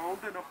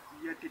മൗണ്ടൻ ഓഫ്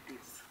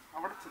ബിയാറ്റിറ്റ്യൂഡ്സ്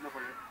അവിടെ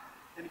ചെന്നപ്പോൾ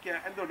എനിക്ക്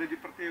എന്തുകൊണ്ട് ഒരു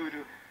പ്രത്യേക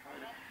ഒരു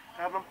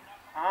കാരണം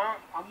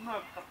അന്ന്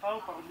കർത്താവ്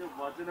പറഞ്ഞ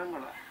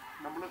വചനങ്ങൾ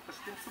നമ്മൾ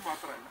ക്രിസ്ത്യൻസ്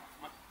മാത്രമല്ല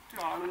മറ്റു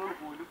ആളുകൾ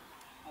പോലും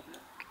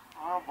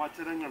ആ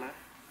വചനങ്ങൾ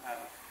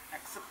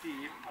അക്സെപ്റ്റ്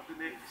ചെയ്യും,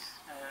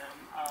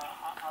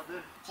 അത്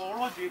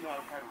ഫോളോ ചെയ്യുന്ന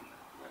ആൾക്കാരുണ്ട്.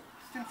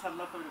 ക്രിസ്ത്യൻസ്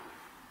അല്ലാത്തവർ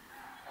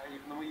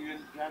നമ്മൾ ഈ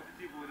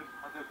ഗ്രാവിറ്റി പോലും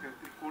അതൊക്കെ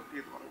ഒത്തിരി കോട്ട്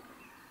ചെയ്ത്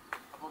പറഞ്ഞിട്ടുണ്ട്.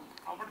 അപ്പം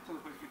അവിടെ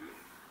ചെന്നപ്പോൾ എനിക്കൊരു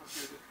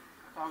പ്രത്യേക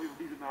കർത്താവ്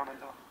ഇവിടെ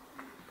ഇരുന്നാണല്ലോ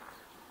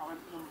അവൻ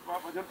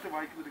വചനത്തിൽ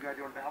വായിക്കുന്നൊരു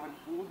കാര്യമുണ്ട്, അവൻ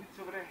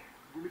ബോധിച്ചവരെ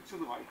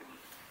വിളിച്ചെന്ന് വായിക്കുന്നു.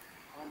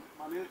 അവൻ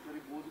മലയിൽ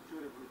കയറി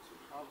ബോധിച്ചവരെ വിളിച്ചു.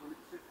 ആ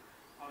വിളിച്ച്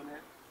അവനെ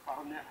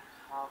പറഞ്ഞ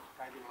ആ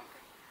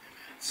കാര്യങ്ങളൊക്കെ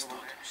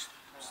നമ്മുടെ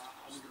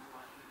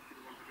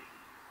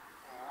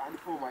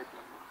അനുഭവമായി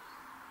തീർന്നു.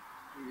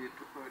 ഈ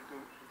ട്രിപ്പ്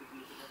ഏറ്റവും എൻ്റെ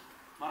ജീവിതത്തിൽ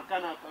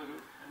മറക്കാനാത്ത ഒരു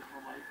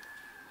അനുഭവമായി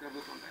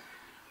തീർന്നിട്ടുണ്ട്.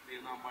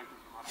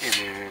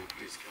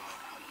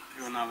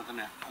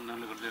 ദൈവനാമത്തിന്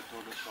അന്നുള്ള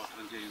ഹൃദയത്തോട്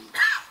സ്തോത്രം ചെയ്യുന്നു.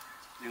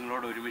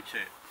 നിങ്ങളോട്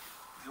ഒരുമിച്ച്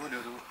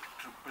ഇതുപോലൊരു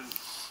ട്രിപ്പിൽ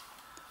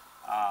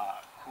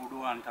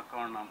കൂടുവാൻ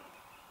തക്കവണ്ണം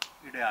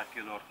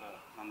ഇടയാക്കിയതോർത്ത്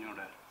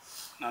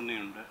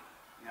നന്ദിയുണ്ട്.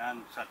 ഞാൻ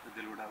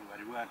സത്യത്തിലൂടെ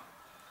വരുവാൻ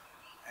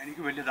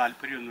എനിക്ക് വലിയ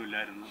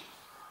താല്പര്യമൊന്നുമില്ലായിരുന്നു.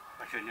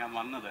 പക്ഷേ ഞാൻ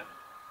വന്നത്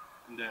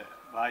എൻ്റെ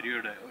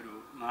ഭാര്യയുടെ ഒരു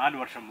 4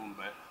 വർഷം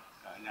മുമ്പ്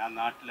ഞാൻ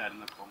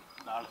നാട്ടിലായിരുന്നപ്പം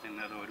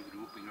ഡാൾസിൻ്റെ ഒരു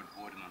ഗ്രൂപ്പ് ഇങ്ങോട്ട്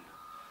പോരുന്നുണ്ട്.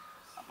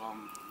 അപ്പം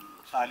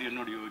സാലി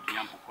എന്നോട് ചോദിച്ചു,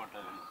 ഞാൻ പൊക്കോട്ടെ.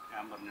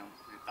 ഞാൻ പറഞ്ഞു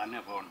തന്നെ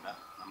പോകണ്ട,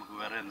 നമുക്ക്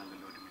വേറെ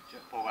എന്തെങ്കിലും ഒരുമിച്ച്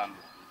പോകാൻ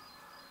തോന്നുന്നു.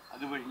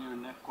 അത് കഴിഞ്ഞ്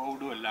പിന്നെ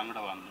കോവിഡും എല്ലാം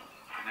കൂടെ വന്നു.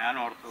 ഞാൻ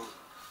ഓർത്തു,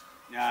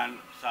 ഞാൻ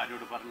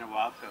സാലിയോട് പറഞ്ഞ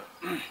വാക്ക്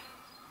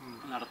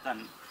നടത്താൻ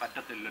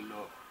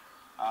പറ്റത്തില്ലല്ലോ,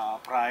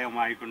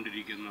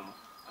 പ്രായമായിക്കൊണ്ടിരിക്കുന്നു.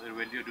 അതൊരു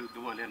വലിയൊരു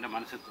ഇതുപോലെ എൻ്റെ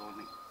മനസ്സിൽ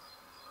തോന്നി.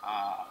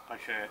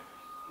 പക്ഷേ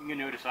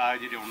ഇങ്ങനെ ഒരു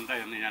സാഹചര്യം ഉണ്ട്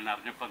എന്ന് ഞാൻ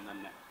അറിഞ്ഞപ്പം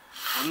തന്നെ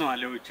ഒന്നും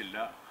ആലോചിച്ചില്ല.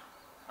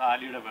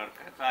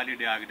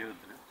 സാലിയുടെ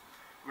ആഗ്രഹത്തിന്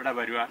ഇവിടെ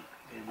വരുവാൻ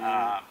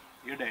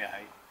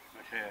ഇടയായി.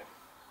 പക്ഷേ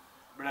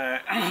ഇവിടെ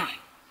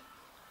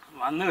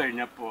വന്നു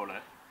കഴിഞ്ഞപ്പോൾ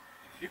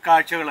ഈ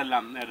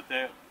കാഴ്ചകളെല്ലാം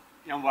നേരത്തെ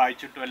ഞാൻ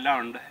വായിച്ചിട്ടും എല്ലാം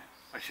ഉണ്ട്.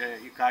 പക്ഷേ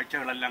ഈ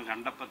കാഴ്ചകളെല്ലാം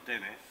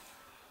കണ്ടപ്പോഴത്തേന്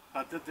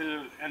സത്യത്തിൽ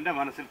എൻ്റെ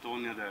മനസ്സിൽ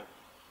തോന്നിയത്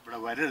ഇവിടെ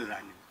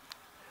വരരുതാണ്.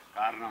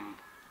 കാരണം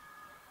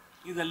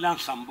ഇതെല്ലാം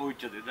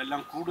സംഭവിച്ചത്,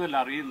 ഇതെല്ലാം കൂടുതൽ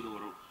അറിയും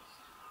തോറും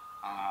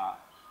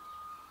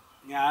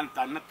ഞാൻ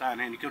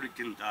തന്നെത്താനെ എനിക്കൊരു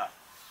ചിന്ത,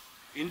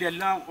 ഇതിൻ്റെ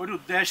എല്ലാം ഒരു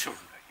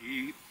ഉദ്ദേശമുണ്ട്. ഈ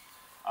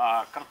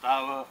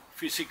കർത്താവ്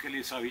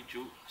ഫിസിക്കലി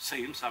സഹിച്ചു,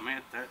 സെയിം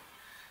സമയത്ത്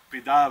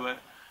പിതാവ്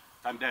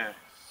തൻ്റെ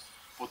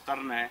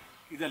പുത്രനെ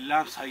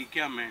ഇതെല്ലാം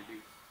സഹിക്കാൻ വേണ്ടി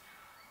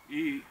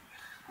ഈ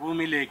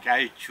ഭൂമിയിലേക്ക്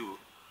അയച്ചു.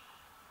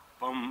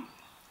 അപ്പം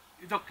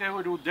ഇതൊക്കെ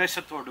ഒരു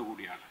ഉദ്ദേശത്തോടു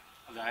കൂടിയാണ്,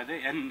 അതായത്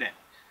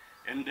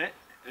എൻ്റെ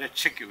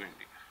രക്ഷയ്ക്ക്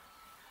വേണ്ടി.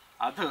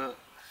 അത്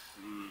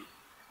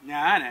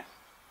ഞാൻ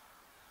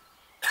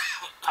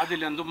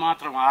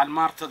അതിലെന്തുമാത്രം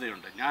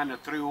ആത്മാർത്ഥതയുണ്ട്. ഞാൻ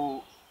എത്രയോ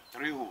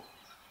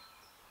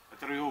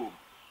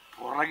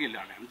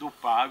പുറകിലാണ്, എന്തോ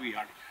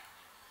പാവിയാണ്.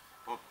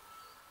 അപ്പോൾ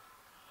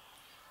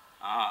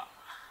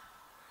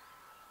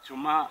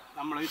ചുമ്മാ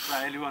നമ്മൾ ഈ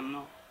ട്രയൽ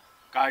വന്നു,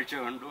 കാഴ്ച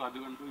കണ്ടു, അത്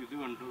കണ്ടു, ഇത്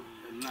കണ്ടു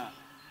എന്ന്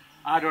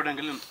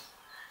ആരോടെങ്കിലും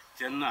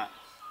ചെന്ന്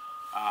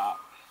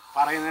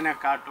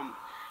പറയുന്നതിനെക്കാട്ടും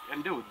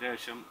എൻ്റെ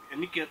ഉദ്ദേശം,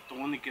 എനിക്ക്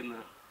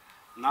തോന്നിക്കുന്നത്,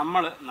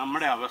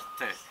 നമ്മുടെ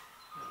അവസ്ഥ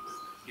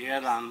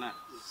ഏതാണെന്ന്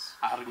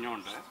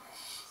അറിഞ്ഞുകൊണ്ട്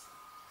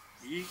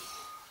ഈ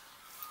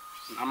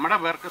നമ്മുടെ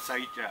പേർക്ക്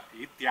സഹിച്ച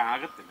ഈ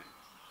ത്യാഗത്തിന്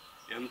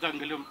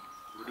എന്തെങ്കിലും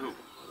ഒരു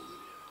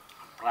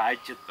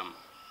പ്രായശ്ചിത്തം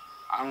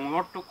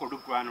അങ്ങോട്ട്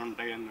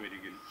കൊടുക്കുവാനുണ്ട് എന്ന്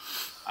വരികിൽ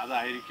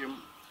അതായിരിക്കും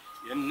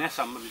എന്നെ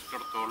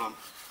സംബന്ധിച്ചിടത്തോളം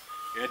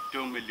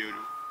ഏറ്റവും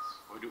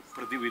വലിയൊരു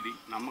പ്രതിവിധി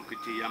നമുക്ക്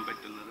ചെയ്യാൻ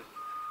പറ്റുന്നത്.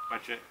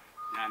 പക്ഷെ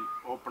ഞാൻ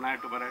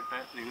ഓപ്പണായിട്ട് പറയട്ടെ,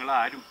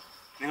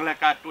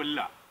 നിങ്ങളെക്കാട്ടുമല്ല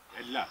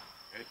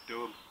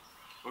ഏറ്റവും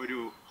ഒരു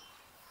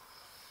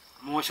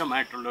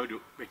മോശമായിട്ടുള്ള ഒരു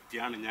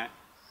വ്യക്തിയാണ് ഞാൻ.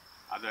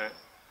 അത്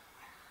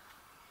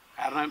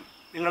കാരണം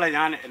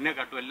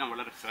എന്നെക്കാട്ടും എല്ലാം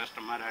വളരെ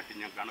ശ്രേഷ്ഠന്മാരായിട്ട്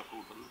ഞാൻ കണക്ക്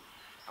കൂട്ടുന്നു.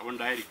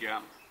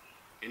 അതുകൊണ്ടായിരിക്കാം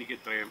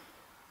എനിക്കിത്രയും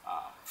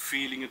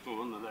ഫീലിംഗ്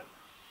തോന്നുന്നത്.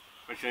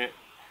 പക്ഷേ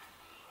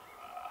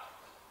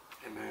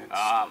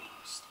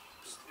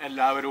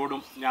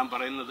എല്ലാവരോടും ഞാൻ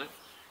പറയുന്നത്,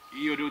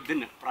 ഈ ഒരു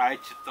ഇതിന്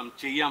പ്രായശ്ചിത്തം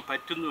ചെയ്യാൻ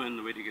പറ്റുന്നു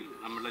എന്ന് വരികിൽ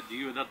നമ്മുടെ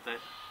ജീവിതത്തെ,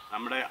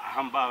 നമ്മുടെ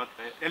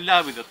അഹംഭാവത്തെ എല്ലാ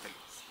വിധത്തിലും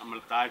നമ്മൾ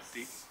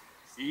താഴ്ത്തി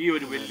ഈ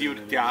ഒരു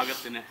വലിയൊരു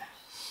ത്യാഗത്തിന്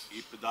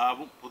ഈ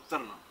പിതാവും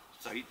പുത്രനും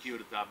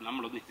സഹിച്ചൊരു ത്യാഗം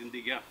നമ്മളൊന്ന്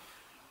ചിന്തിക്കുക.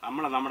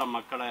 നമ്മുടെ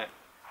മക്കളെ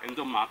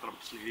എന്തുമാത്രം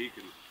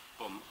സ്നേഹിക്കുന്നു.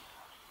 ഇപ്പം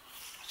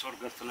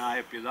സ്വർഗസ്ഥനായ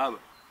പിതാവ്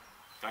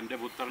തൻ്റെ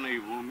പുത്രനെ ഈ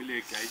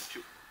ഭൂമിയിലേക്ക്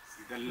അയച്ചു.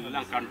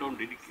 ഇതെല്ലാം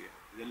കണ്ടുകൊണ്ടിരിക്കുക,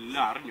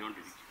 ഇതെല്ലാം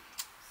അറിഞ്ഞുകൊണ്ടിരിക്കുക.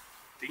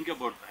 Think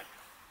about that.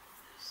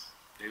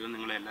 ദൈവം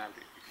നിങ്ങളെ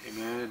എല്ലാവരും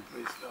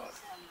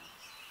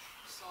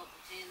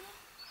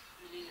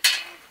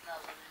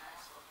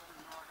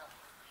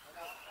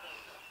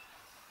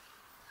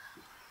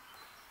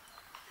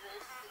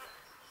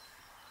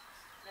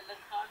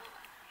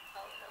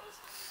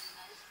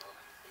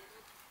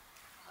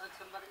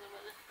പറഞ്ഞ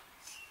പോലെ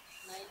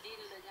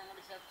 19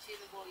 ഞങ്ങളുടെ ചർച്ചയിൽ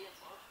നിന്ന്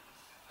പോയപ്പോൾ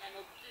ഞാൻ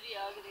ഒത്തിരി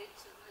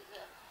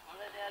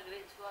വളരെ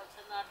ആഗ്രഹിച്ചു.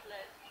 അച്ഛൻ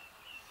നാട്ടിലായിരുന്നു.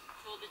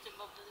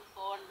 ചോദിച്ചപ്പോൾ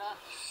പോകണ്ട,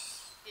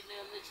 പിന്നെ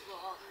ഒന്നിച്ച്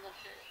പോകാം.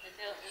 പക്ഷേ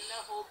എൻ്റെ എല്ലാ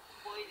ഹോപ്പും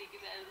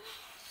പോയിരിക്കുകയായിരുന്നു.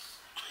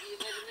 ഈ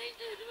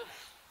വരുന്നതിൻ്റെ ഒരു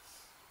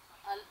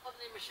അല്പം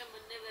നിമിഷം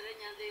മുന്നേ വരെ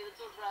ഞാൻ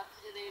ദൈവത്തോട്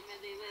പ്രാർത്ഥിച്ചു, ദൈവം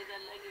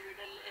ഇതല്ലെങ്കിൽ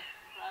വിടല്ലേ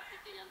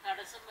പ്രാർത്ഥിച്ച് ഞാൻ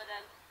തടസ്സം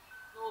വരാൻ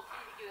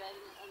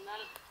നോക്കിയിരിക്കുമായിരുന്നു.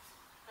 എന്നാൽ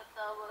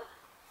കർത്താവ്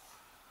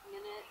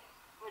ഇങ്ങനെ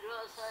ഒരു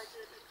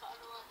സാഹചര്യത്തിൽ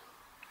കാണുവാനും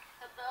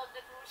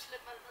കർത്താവിൻ്റെ ക്രൂശിലെ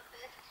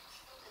മരണത്തെ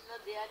എന്നെ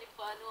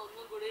ധ്യാനിപ്പാനും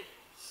ഒന്നും കൂടി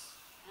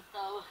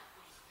കർത്താവ്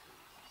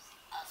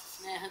ആ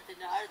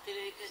സ്നേഹത്തിൻ്റെ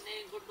ആഴത്തിലേക്ക്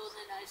എന്നെയും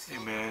കൊണ്ടുവന്നതിനായി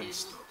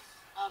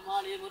ആ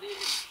മാളിക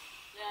മുറിയിൽ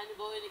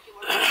അനുഭവം എനിക്ക്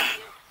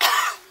വളരെയധികം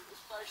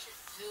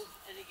സ്പർശിച്ചു.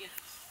 എനിക്ക്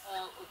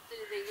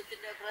ഒത്തിരി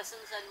ദൈവത്തിൻ്റെ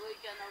പ്രസൻസ്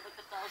അനുഭവിക്കാൻ അവിടെ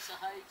കർത്താവ്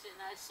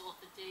സഹായിച്ചതിനായി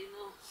സ്തോത്രം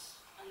ചെയ്യുന്നു.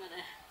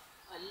 അങ്ങനെ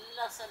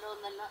എല്ലാ സ്ഥലവും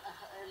നല്ല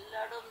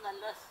എല്ലായിടവും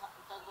നല്ല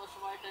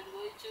സന്തോഷമായിട്ട്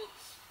അനുഭവിച്ചു.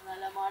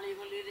 നല്ല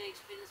മാളികമുള്ളിയുടെ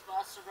എക്സ്പീരിയൻസ്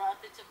പാസ്റ്റർ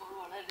പ്രാർത്ഥിച്ചപ്പോൾ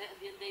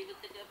വളരെയധികം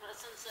ദൈവത്തിൻ്റെ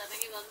പ്രസൻസ്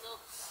ഇറങ്ങി വന്നു.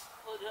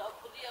 ഒരു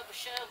പുതിയ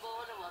അഭിഷേകം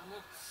പോലെ വന്നു.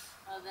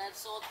 ഞാൻ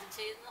സ്തോത്രം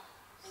ചെയ്യുന്നു.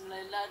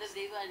 നിങ്ങളെല്ലാവരും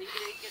ദൈവം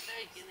അനുഗ്രഹിക്കട്ടെ.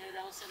 ഇങ്ങനെ ഒരു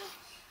അവസരം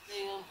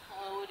ദൈവം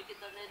ഒരുക്കി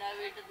തന്നതിനായി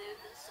വേണ്ടി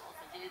ദൈവത്തിന്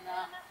സ്തോത്രം ചെയ്യുന്ന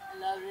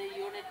എല്ലാവരുടെയും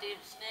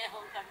യൂണിറ്റിയും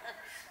സ്നേഹവും കണ്ട്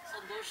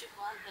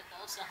സന്തോഷിപ്പാൻ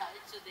കർത്താവ്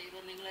സഹായിച്ചു.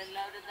 ദൈവം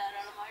നിങ്ങളെല്ലാവരും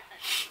ധാരാളമായിട്ട്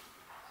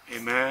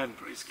Amen.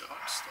 Praise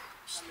God.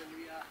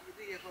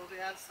 ഇത്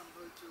യഹോവയാൽ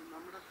സംഭവിച്ചു,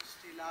 നമ്മുടെ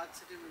ദൃഷ്ടിയിൽ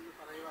ആശ്ചര്യം എന്ന്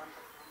പറയുവാൻ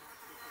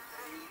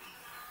കഴിയും.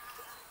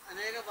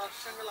 അനേക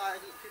വർഷങ്ങളായി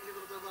ഹിന്ദി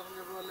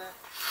പറഞ്ഞ പോലെ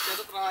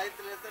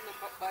ചെറുപ്രായത്തിലെ തന്നെ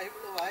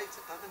ബൈബിള്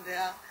വായിച്ചിട്ട്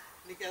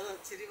എനിക്കത്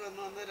ചിരി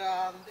വന്നു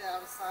അതിൻ്റെ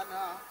അവസാന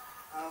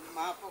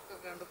മാപ്പൊക്കെ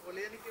കണ്ടപ്പോൾ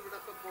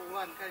എനിക്കിവിടെയൊക്കെ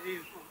പോകാൻ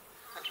കഴിയുന്നു.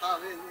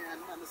 കർത്താവെ ഞാൻ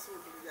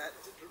മനസ്സുകൊണ്ട്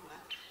വിചാരിച്ചിട്ടുണ്ട്,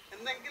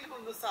 എന്തെങ്കിലും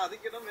ഒന്ന്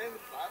സാധിക്കണമേ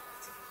എന്ന്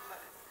പ്രാർത്ഥിച്ചിട്ടുണ്ട്.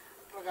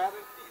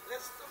 പ്രകാരം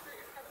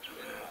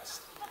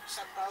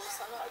കർത്താവ്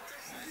സഹായിച്ചു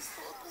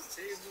സ്തോത്രം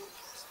ചെയ്യുന്നു.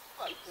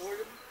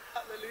 പലപ്പോഴും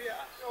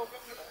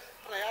രോഗങ്ങള്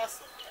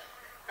പ്രയാസങ്ങള്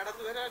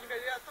കടന്നു വരാൻ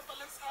കഴിയാത്ത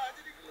പല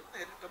സാഹചര്യങ്ങളും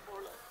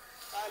നേരിട്ടപ്പോൾ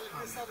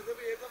കാലിന്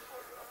സർജറി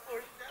ചെയ്തപ്പോഴും അപ്പോൾ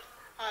ഞാൻ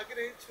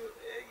ആഗ്രഹിച്ചു,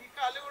 ഈ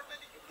കാലം കൊണ്ട്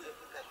എനിക്ക്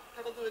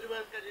കടന്നു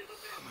വരുവാൻ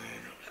കഴിയണമേ.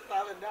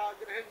 കർത്താവിൻ്റെ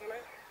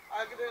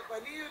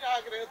വലിയൊരു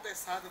ആഗ്രഹത്തെ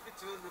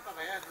സാധിപ്പിച്ചു എന്ന്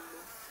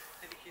പറയാനുള്ളൂ.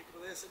 എനിക്ക് ഈ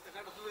പ്രദേശത്ത്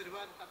കടന്നു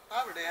വരുവാൻ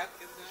കർത്താവ്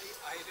ഇടയാക്കിയതിനായി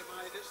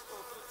 1000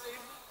 സ്തോത്രം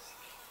ചെയ്യുന്നു.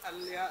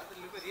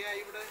 അതിലുപരിയായി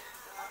ഇവിടെ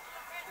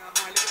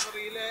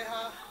മാളികമുറിയിലെ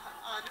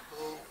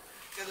അനുഭവം,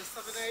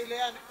 ഗതസമനയിലെ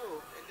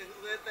അനുഭവം എൻ്റെ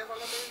ഹൃദയത്തെ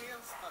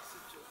വളരെയധികം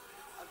സ്പർശിച്ചു.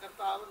 ആ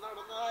കർത്താവ്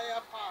നടന്നതായ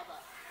പാത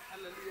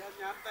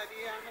ഞാൻ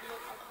തനിയാണല്ലോ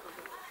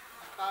നടന്നത്.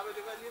 കർത്താവ്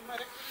ഒരു വലിയ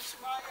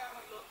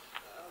മരക്കുരിശുമായാണല്ലോ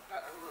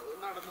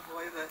നടന്നു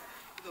പോയത്.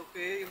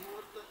 ഇതൊക്കെയും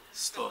ഓർത്ത്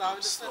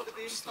കർത്താവിൻ്റെ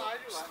സന്നിധിയിൽ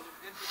താഴുവാനും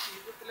എൻ്റെ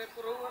ജീവിതത്തിലെ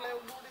കുറവുകളെ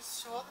ഒന്നുകൂടി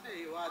ശോധന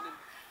ചെയ്യുവാനും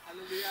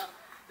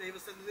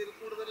ദൈവസന്നിധിയിൽ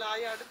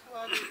കൂടുതലായി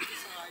അടുക്കുവാനും എനിക്ക്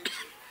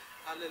സഹായിച്ചു.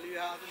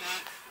 അതിനാ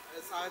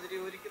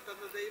സാഹചര്യം ഒരുക്കി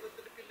തന്ന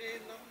ദൈവത്തിന്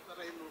പിന്നെയും നാം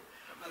പറയുന്നു.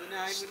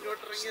 അതിനായി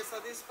മുന്നോട്ടിറങ്ങിയ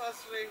സതീഷ്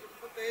പാസ്റ്ററെയും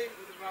കുടുംബത്തെയും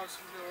ഒരു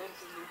പ്രാവശ്യം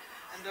ഓർക്കുന്നു.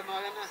 എൻ്റെ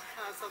മകന്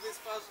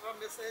സതീഷ് പാസ്റ്റർ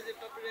മെസ്സേജ്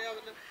ഇട്ടപ്പോഴേ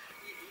അവന്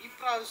ഈ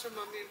പ്രാവശ്യം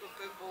മമ്മിയും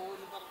കുപ്പയും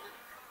പോകുമെന്ന് പറഞ്ഞ്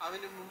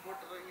അവന്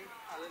മുമ്പോട്ടിറങ്ങി.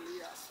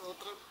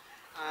 സ്തോത്രം.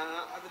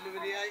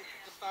 അതിലുപരിയായി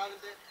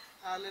കർത്താവിൻ്റെ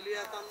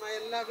തന്ന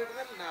എല്ലാ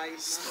വിടുതലിനായി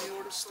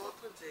നന്ദിയോട്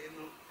സ്തോത്രം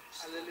ചെയ്യുന്നു.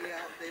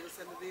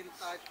 ദൈവസന്നിധിയിൽ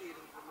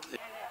താഴ്ത്തിയിരുന്നു.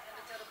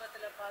 എൻ്റെ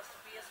ചെറുപ്പത്തിലെ പാസ്റ്റർ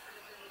PS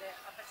ഫിലിപ്പിൻ്റെ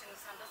അപ്പച്ചൻ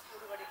സൺഡേ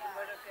സ്കൂൾ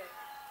പഠിക്കുമ്പോഴൊക്കെ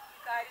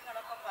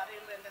കാര്യങ്ങളൊക്കെ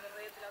പറയുമ്പോൾ എൻ്റെ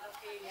ഹൃദയത്തിൽ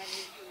അതൊക്കെ ഞാൻ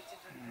എഴുതി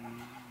വെച്ചിട്ടുണ്ട്.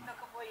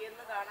 ഇതൊക്കെ പോയി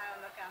എന്ന്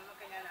കാണാമെന്നൊക്കെ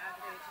അന്നൊക്കെ ഞാൻ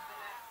ആഗ്രഹിച്ചു.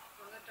 പിന്നെ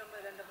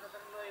 99 എൻ്റെ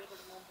ബ്രദറിൻ്റെയും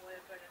കുടുംബവും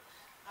പോയപ്പോൾ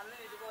അന്നും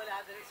ഇതുപോലെ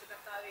ആഗ്രഹിച്ചു,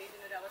 കർത്താവ്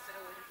ഇതിനൊരു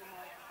അവസരം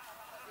ഒരുക്കുമ്പോഴാണ്.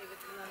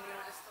 ദൈവത്തിന്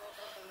നന്ദിയോടെ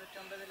സ്തോത്രം.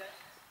 99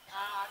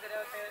 ആ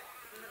ആഗ്രഹത്തെ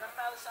ഇന്ന്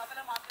കർത്താവ്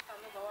സഫലമാക്കി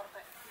തന്നു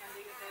തോർത്തെ ഞാൻ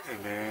ദൈവത്തെ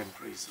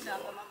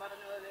ശാന്തമ്മ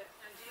പറഞ്ഞ പോലെ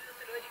ഞാൻ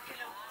ജീവിതത്തിൽ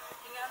ഒരിക്കലും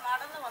ഇങ്ങനെ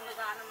നടന്നു വന്ന്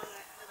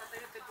കാണുമെന്ന്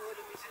ഹൃദയത്തിൽ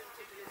പോലും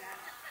വിശ്വസിച്ചിട്ടില്ല. ഞാൻ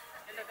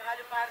എൻ്റെ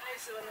കാല്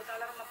പാരലൈസ് വന്ന്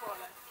തളർന്നപ്പോൾ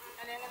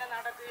ഞാൻ എങ്ങനെ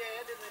നടക്കുക,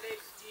 ഏത്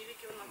നിലയിൽ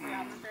ജീവിക്കുമെന്നൊക്കെ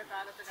അന്നത്തെ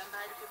കാലത്ത്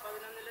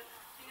 2011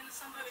 ഇങ്ങനെ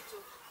സംഭവിച്ചു.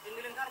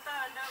 എങ്കിലും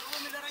കർത്താവ് എൻ്റെ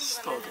റൂമിലിറങ്ങി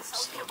വന്ന്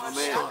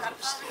സൗഖ്യമായി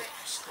കർത്താവിനെ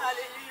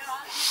ഈ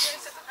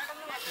ദേശത്ത്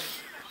കടന്നു വന്ന്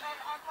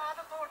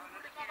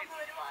ആത്മാദത്തോടുകൂടി കടന്നു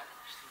വരുവാൻ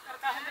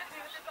കർത്താവിൻ്റെ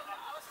ജീവിതത്തിൽ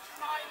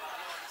അവസരമായി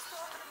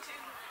സ്തോത്രം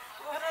ചെയ്യുന്നു.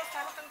 ഓരോ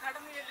സ്ഥലത്തും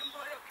കടന്നു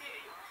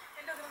ചെല്ലുമ്പോഴൊക്കെയും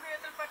എൻ്റെ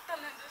ഹൃദയത്തിൽ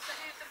പെട്ടെന്ന് എൻ്റെ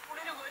ശരീരത്തിൽ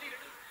കുളിര്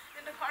കോരിയിടും.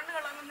 എൻ്റെ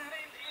കണ്ണുകൾ അങ്ങ്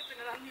നിറയും.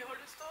 ദൈവത്തിന്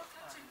നന്ദിയോട്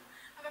സ്തോത്രം ചെയ്യും.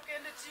 അതൊക്കെ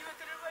എൻ്റെ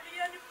ജീവിതത്തിൽ ഒരു വലിയ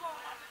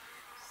അനുഭവമാണ്.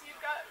 ഈ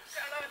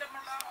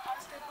കേളവലമുള്ള ആ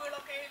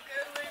സ്റ്റെപ്പുകളൊക്കെ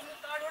കയറുകയും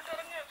താഴോട്ട്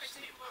ഇറങ്ങുകയൊക്കെ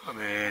ചെയ്യുമ്പോൾ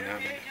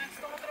ഞാൻ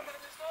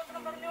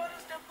സ്തോത്രം പറഞ്ഞ് ഓരോ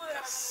സ്റ്റെപ്പ്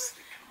ഇറങ്ങുന്നത്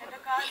എൻ്റെ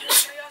കാലിന്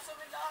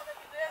പ്രയാസമില്ലാതെ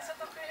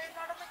വിദേശത്തൊക്കെ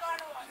നടന്ന്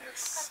കാണുവാൻ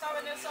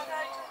കർത്താവിനെ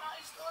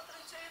സഹായിച്ചതിനായി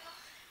സ്തോത്രം ചെയ്യുന്നു.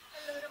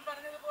 എല്ലാവരും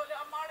പറഞ്ഞതുപോലെ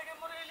ആ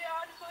മാളികമുറിയിലെ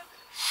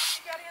അനുഭവത്തിൽ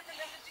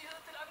എനിക്കറിയത്തില്ല, എൻ്റെ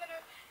ജീവിതത്തിൽ അങ്ങനെ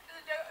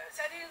ഇതിൻ്റെ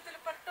ശരീരത്തിൽ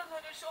പെട്ടെന്ന്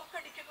ഒരു ഷോക്ക്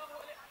അടിക്കുന്നത്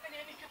പോലെ അങ്ങനെ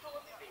എനിക്ക്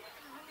തോന്നി.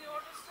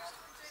 നന്ദിയോട്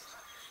സ്തോത്രം ചെയ്യുന്നു.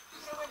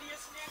 നിങ്ങളുടെ വലിയ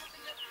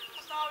സ്നേഹത്തിൻ്റെ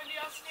കർത്താവിൻ്റെ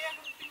ആ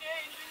സ്നേഹം പിന്നെ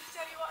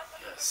തിരിച്ചറിയുവാൻ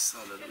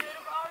എന്നെ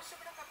ഒരു പ്രാവശ്യം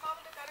ഇവിടെ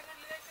കർത്താവിൻ്റെ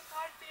കരങ്ങളിലേക്ക്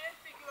താഴ്ത്തി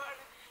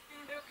ഏൽപ്പിക്കുവാണ്.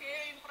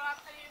 നിങ്ങളുടെയൊക്കെയും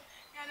പ്രാർത്ഥനയും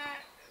ഞാൻ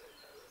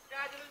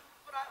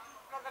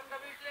ബ്രദറിൻ്റെ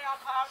വീട്ടിലെ ആ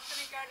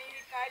പ്രാർത്ഥനയ്ക്കാണ് ഈ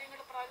കാര്യങ്ങൾ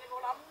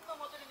പറഞ്ഞപ്പോൾ അന്ന്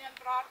മുതൽ ഞാൻ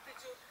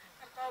പ്രാർത്ഥിച്ചു,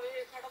 കർത്താവെ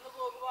കടന്നു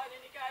പോകുവാൻ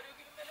എനിക്ക്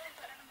ആരോഗ്യം ബലവും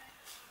തരണമേ.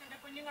 എൻ്റെ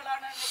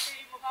കുഞ്ഞുങ്ങളാണ് എന്നൊക്കെ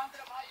ഈ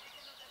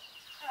മുഖാന്തരമായിരിക്കുന്നത്.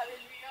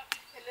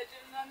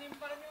 എല്ലാറ്റിനും നന്ദിയും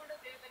പറഞ്ഞുകൊണ്ട്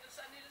ദൈവത്തിൻ്റെ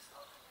സന്നിധിയിൽ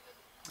സ്തോത്രം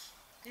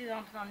ചെയ്യുന്നു.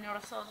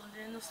 നന്ദിയോടെ സ്തോത്രം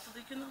ചെയ്യുന്നു,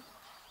 സ്തുതിക്കുന്നു.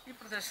 ഈ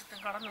പ്രദേശത്ത്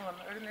കടന്നു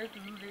വന്നു എഴുന്നേറ്റ്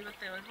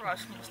ദൈവത്തെ ഒരു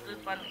പ്രാവശ്യം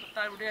സ്തുതിപ്പാൻ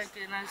കർത്താവ്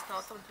ഇവിടെയാക്കിയതിനായി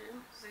സ്തോത്രം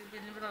ചെയ്യുന്നു.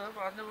 പിന്നീട്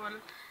പറഞ്ഞ പോലെ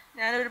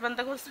ഞാനൊരു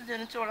ബന്ധകോസ്റ്റിൽ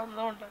ജനിച്ചു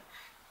വളർന്നതുകൊണ്ട്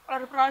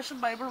ഒരു പ്രാവശ്യം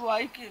ബൈബിൾ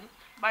വായിക്കുകയും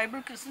ബൈബിൾ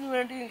ക്വിസിന്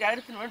വേണ്ടിയും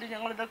കാര്യത്തിന് വേണ്ടിയും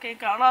ഞങ്ങളിതൊക്കെ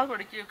കാണാതെ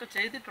പഠിക്കുകയൊക്കെ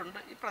ചെയ്തിട്ടുണ്ട്.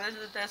 ഈ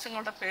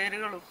ദേശങ്ങളുടെ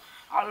പേരുകളും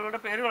ആളുകളുടെ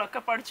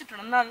പേരുകളൊക്കെ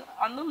പഠിച്ചിട്ടുണ്ട്. എന്നാൽ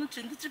അന്നൊന്നും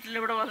ചിന്തിച്ചിട്ടില്ല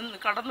ഇവിടെ വന്ന്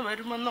കടന്നു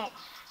വരുമെന്നോ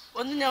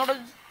ഒന്നും ഞങ്ങൾ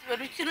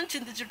ഒരിക്കലും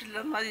ചിന്തിച്ചിട്ടില്ല.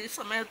 എന്നാൽ ഈ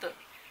സമയത്ത്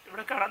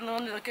ഇവിടെ കടന്നു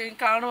വന്ന് ഇതൊക്കെ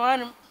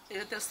കാണുവാനും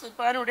ദൈവത്തെ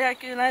സ്തുതിപ്പാനും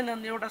ഇടയാക്കിയതിനായി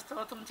നന്ദിയോടെ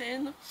സ്തോത്രം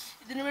ചെയ്യുന്നു.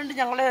 ഇതിനുവേണ്ടി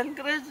ഞങ്ങളെ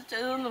എൻകറേജ്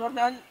ചെയ്തതെന്ന്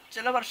പറഞ്ഞാൽ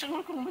ചില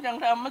വർഷങ്ങൾക്ക് മുമ്പ്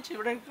ഞങ്ങളുടെ അമ്മച്ചി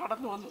ഇവിടെ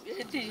കടന്നു വന്നു.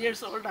 80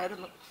 years old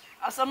ആയിരുന്നു.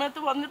 ആ സമയത്ത്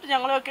വന്നിട്ട്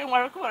ഞങ്ങളെയൊക്കെ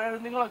വഴക്ക്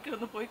പറയായിരുന്നു, നിങ്ങളൊക്കെ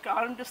ഒന്ന് പോയി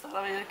കാണേണ്ട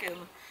സ്ഥലം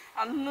ഏതൊക്കെയായിരുന്നു.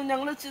 അന്ന്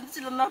ഞങ്ങൾ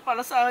ചിന്തിച്ചില്ലെന്നാൽ പല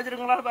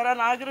സാഹചര്യങ്ങളാൽ വരാൻ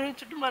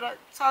ആഗ്രഹിച്ചിട്ടും വരാൻ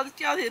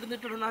സാധിക്കാതെ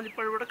ഇരുന്നിട്ടുണ്ടെന്നാൽ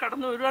ഇപ്പോൾ ഇവിടെ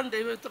കടന്നു വരുവാൻ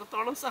ദൈവം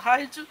ഇത്രത്തോളം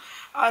സഹായിച്ചു,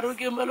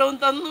 ആരോഗ്യവും ബലവും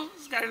തന്നു.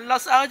 എല്ലാ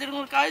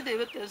സാഹചര്യങ്ങൾക്കായി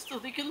ദൈവത്തെ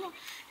സ്തുതിക്കുന്നു.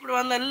 ഇവിടെ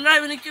വന്ന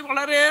എല്ലാവരും എനിക്ക്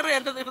വളരെയേറെ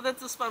എൻ്റെ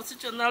ഹൃദയത്തെ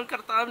സ്പർശിച്ചു. എന്നാൽ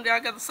കർത്താവിൻ്റെ ആ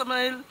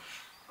ഗതസമയിൽ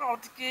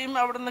പ്രവർത്തിക്കുകയും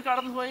അവിടെ നിന്ന്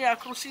കടന്നുപോയി ആ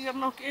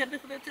ക്രൂശീകരണമൊക്കെ എൻ്റെ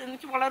ഹൃദയത്തിൽ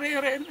എനിക്ക്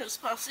വളരെയേറെ എന്നെ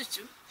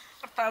സ്പർശിച്ചു.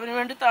 കർത്താവിന്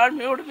വേണ്ടി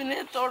താഴ്മയോട്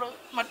വിനയത്തോട്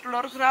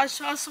മറ്റുള്ളവർക്കൊരു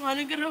ആശ്വാസവും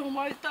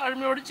അനുഗ്രഹവുമായി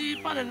താഴ്മയോട്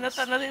ജീവിപ്പാൻ എന്നെ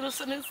തന്നെ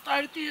ദൈവസനെ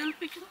താഴ്ത്തി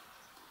ഏൽപ്പിക്കുന്നു.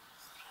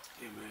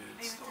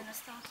 ദൈവത്തിന്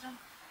സ്തോത്രം.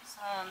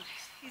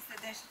 ഈ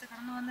ദേശത്ത്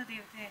കടന്നു വന്ന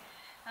ദൈവത്തെ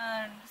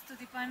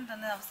സ്തുതിപ്പാൻ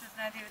തന്ന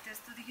അവസരത്തിനായി ദൈവത്തെ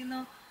സ്തുതിക്കുന്നു.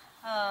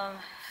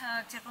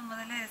 ചെറുപ്പം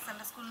മുതലേ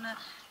സൺഡേ സ്കൂളിന്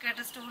കേട്ട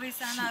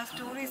സ്റ്റോറീസാണ്. ആ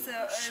സ്റ്റോറീസ്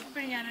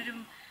എപ്പോഴും ഞാനൊരു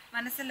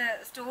മനസ്സിൽ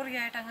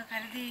സ്റ്റോറിയായിട്ട് അങ്ങ്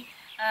കരുതി.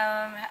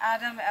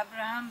 ആദം,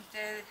 അബ്രഹാം,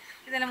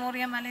 ഇതെല്ലാം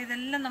മോറിയാമല,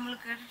 ഇതെല്ലാം നമ്മൾ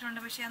കേട്ടിട്ടുണ്ട്.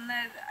 പക്ഷേ അന്ന്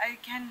I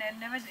can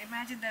never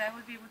imagine that I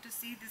will be able to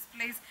see this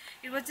place.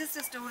 It was just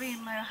A story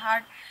in my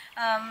heart.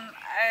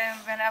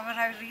 Whenever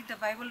I read the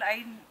Bible, I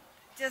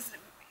just,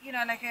 you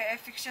know, like a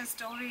fiction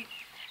story.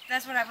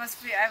 That's what I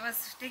was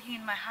taking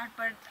in my heart.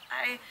 But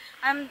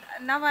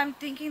I'm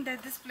thinking that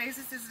this place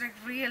is like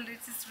real.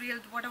 It is real.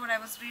 Whatever I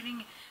was reading,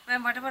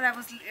 whatever I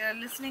was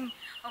listening,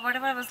 or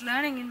whatever I was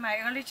learning in my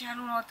early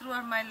childhood or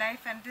throughout my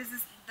life, and this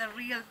is the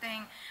real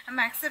thing. I'm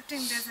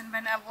accepting this, and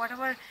when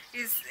whatever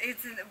is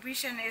it's a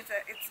vision,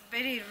 it's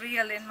very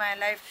real in my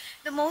life.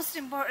 The most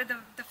important,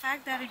 the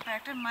fact that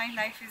impacted my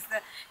life is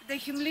the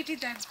humility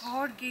that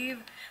God gave.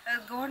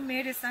 God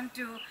made His Son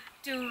to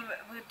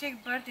take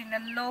birth in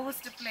the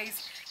lowest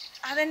place.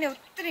 അതെന്നെ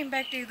ഒത്തിരി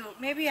impact ചെയ്തു.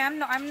 May be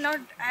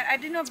I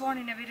did not born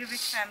in a very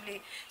rich family.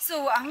 So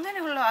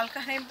അങ്ങനെയുള്ള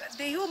ആൾക്കാരെ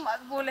ദൈവം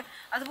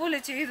അതുപോലെ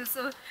ചെയ്തു.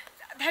 So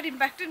that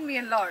impacted me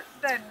a lot.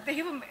 That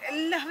ദൈവം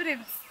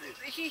എല്ലാവരും,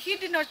 he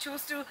did not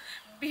choose to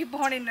be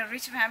born in a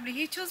rich family.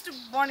 He chose to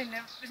born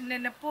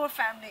in a poor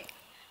family.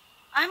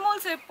 I'm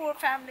also a poor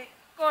family.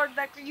 God,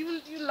 that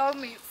you love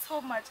me so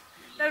much.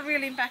 That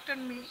really impacted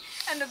me.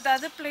 And the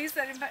other place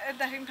that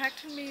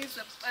impacted me is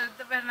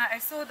when I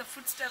saw the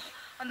footstep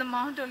on the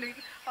Mount Olive.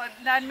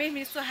 That made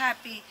me so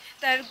happy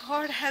that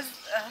God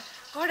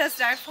has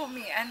died for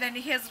me, and then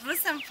He has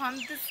risen from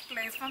this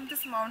place, from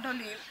this Mount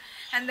Olive,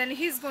 and then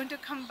He's going to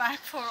come back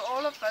for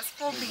all of us,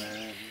 for me.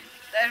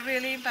 That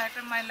really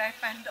impacted my life.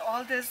 And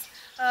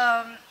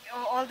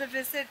all the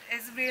visit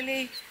is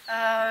really,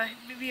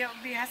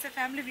 we as a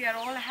family, we are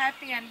all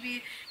happy, and we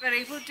were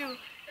able to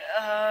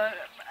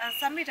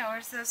submit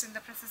ourselves in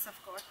the presence of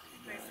God.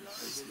 Praise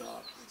the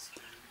Lord.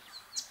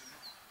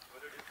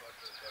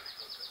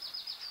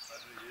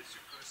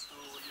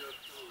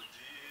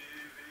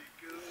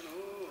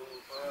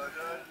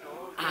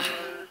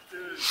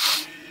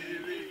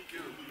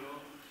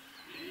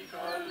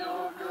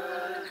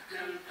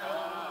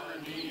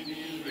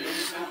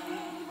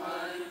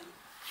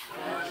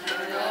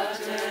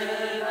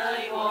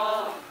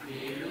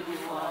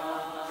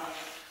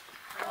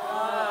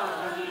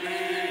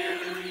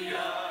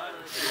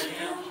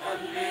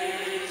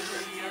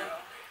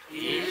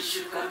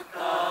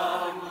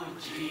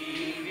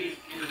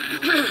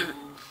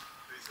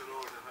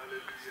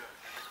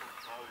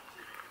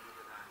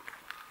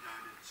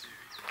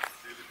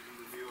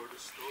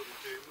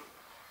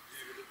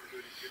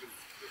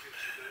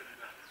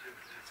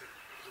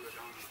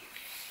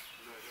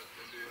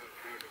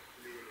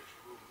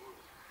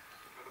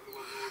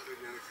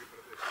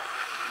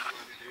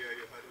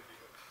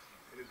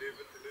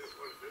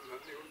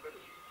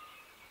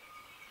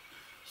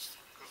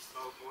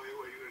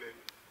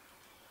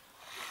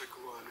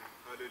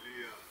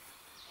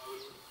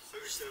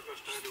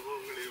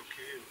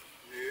 കഷ്ടാനുഭവങ്ങളെയൊക്കെയും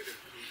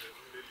നേരിട്ടുണ്ട്.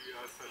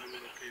 ആ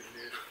സ്ഥലങ്ങളൊക്കെയും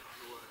നേരെ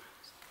കാണുവാൻ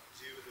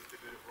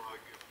ജീവിതത്തിൻ്റെ ഒരു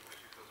ഭാഗ്യം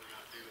നൽകി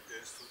തന്നതിനാൽ ദൈവത്തെ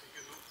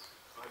സ്തുതിക്കുന്നു.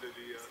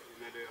 ഹാലലിയ.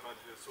 ഇന്നലെ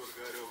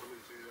സ്വർഗാരോഹണം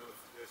ചെയ്ത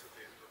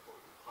ദേശത്തെ ഇരുന്നപ്പോൾ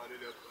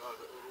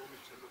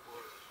റൂമിൽ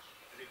ചെന്നപ്പോൾ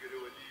എനിക്കൊരു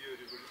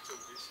വലിയൊരു വെളിച്ചം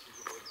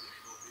വീശിച്ചതുപോലെ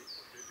തോന്നി.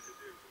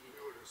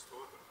 ദൈവത്തിൻ്റെ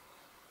സ്തോത്രം.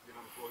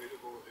 ഞാൻ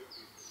പോയതുപോലെ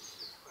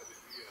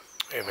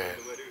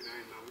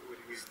വരവിനായി നാം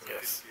ഒരുങ്ങി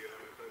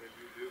പ്രാർത്ഥിക്കുകയാണ്.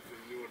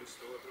 ദൈവത്തിനോട്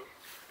സ്തോത്രം.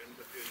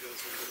 85-ാം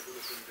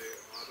സങ്കീർത്തനത്തിൻ്റെ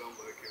 6-ാം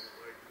വാക്യം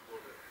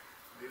വായിക്കുമ്പോൾ,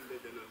 നിന്റെ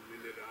ജനം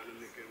നിന്നിൽ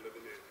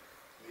ആനന്ദിക്കേണ്ടതിന്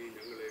നീ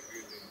ഞങ്ങളെ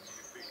വീണ്ടും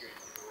ജീവിപ്പിക്കുകയും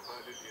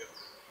ഹാലലിയ.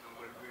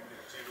 നമ്മൾ വീണ്ടും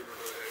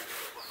ജീവനുള്ളവരായിട്ട്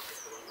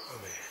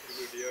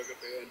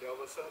വേണ്ടിയാകട്ടെ. അതിൻ്റെ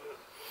അവസാന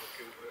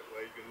വാക്യം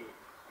വായിക്കുന്നു,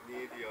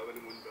 നീതി അവന്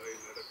മുൻപായി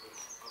നടക്കും,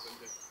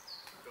 അവൻ്റെ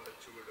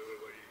കാൽച്ചുവടുകൾ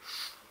വഴി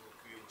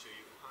നോക്കുകയും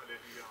ചെയ്യും.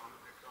 ഹാലലിയ.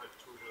 അവൻ്റെ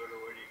കാൽച്ചുവടുകൾ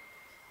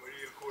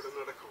വഴിയിൽ കൂടെ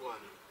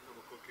നടക്കുവാനും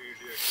നമുക്കൊക്കെ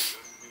ഇടയാക്കി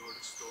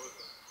നന്ദിയോട്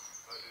സ്തോത്രം.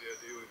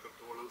 ദൈവം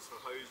ഇത്രത്തോളം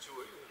സഹായിച്ചു.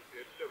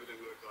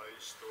 എല്ലാവിധങ്ങൾക്കായി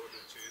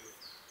സ്തോത്രം ചെയ്യുന്നു.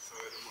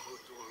 സകല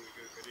മഹത്വം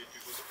അങ്ങ്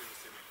കരയേറ്റിക്കൊണ്ട്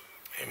തിരിച്ചിരിക്കുന്നു.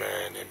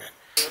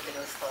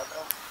 ദൈവത്തിന്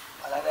സ്തോത്രം.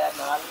 വളരെ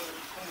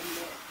നാളുകൾക്ക്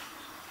മുന്നേ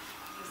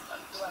ഈ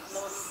സ്ഥലത്ത്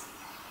വരണമെന്നും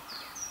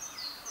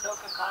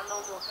ഇവിടെയൊക്കെ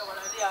കാണണമെന്നും ഒക്കെ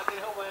വളരെ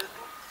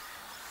ആഗ്രഹമായിരുന്നു.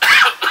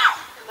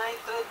 എന്നാൽ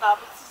ഇത്രയും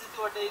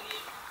താമസിച്ചതുകൊണ്ട് ഇനി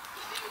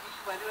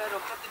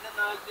വരുവാനൊക്കെ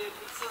തന്നെ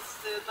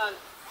വിശ്വസിച്ചിരുന്നാൽ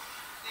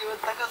ദൈവം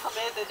തക്ക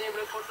സമയത്ത് എന്നെ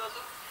ഇവിടെ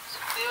കൊണ്ടുവന്നു.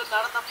 ദൈവം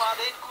നടന്ന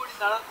പാതയിൽ കൂടി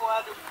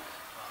നടക്കുവാനും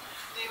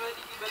ദൈവം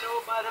എനിക്ക്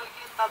ബലവും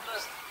ആരോഗ്യം തന്ന്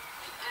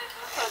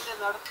എന്നെ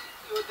നടത്തി.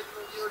 ദൈവത്തിന്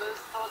നന്ദിയോട്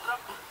സ്തോത്രം.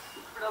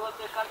 ഇവിടെ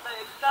വന്ന് കണ്ട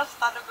എല്ലാ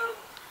സ്ഥലങ്ങളും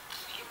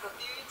എനിക്ക്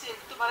പ്രത്യേകിച്ച്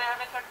എടുത്തു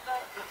പറയാതെ കണ്ട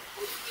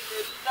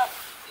എല്ലാം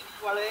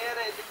എനിക്ക്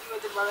വളരെ എൻ്റെ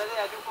ജീവിതത്തിൽ വളരെ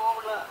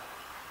അനുഭവമുള്ള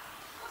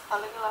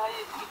സ്ഥലങ്ങളായി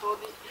എനിക്ക്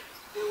തോന്നി.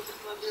 ദൈവത്തിന്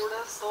നന്ദിയോട്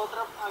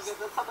സ്തോത്രം. ആകെ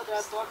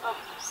സമതോട്ടം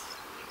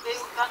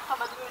ദൈവം കഷ്ടം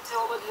അനുഭവിച്ച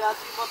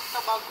രാത്രി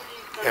മൊത്തം അങ്കുഴി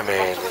കഷ്ടം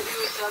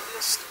അനുഭവിച്ച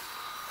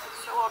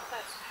എല്ലാം ഓർത്ത്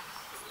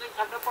എല്ലാം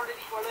കണ്ടപ്പോൾ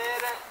എനിക്ക്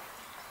വളരെ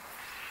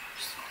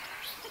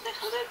എൻ്റെ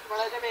ഹൃദയത്തിൽ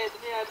വളരെ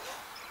വേദനയായിരുന്നു.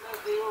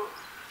 ദൈവം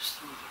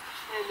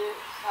എന്നെ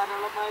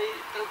ധാരാളമായി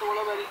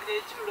ഇത്രത്തോളം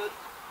അനുഗ്രഹിച്ചു ഇവിടെ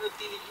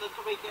എത്തിയിരിക്കുന്ന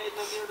കൃപയ്ക്കായി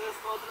നന്ദിയുടെ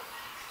സ്തോത്രം.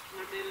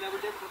 നിങ്ങളുടെ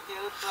എല്ലാവരുടെയും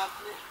പ്രത്യേക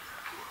പ്രാർത്ഥന.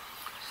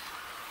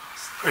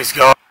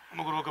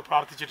 നമുക്ക്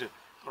പ്രാർത്ഥിച്ചിട്ട്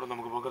തുടർന്ന്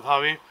നമുക്ക്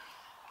കർത്താവേ,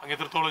 അങ്ങ്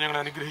എത്രത്തോളം ഞങ്ങളെ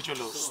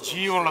അനുഗ്രഹിച്ചല്ലോ.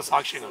 ജീവനുള്ള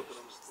സാക്ഷ്യങ്ങൾ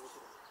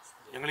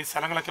ഞങ്ങൾ ഈ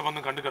സ്ഥലങ്ങളൊക്കെ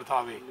വന്ന് കണ്ടു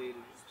കർത്താവേ.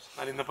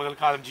 എന്നാൽ ഇന്ന്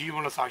പകൽക്കാലം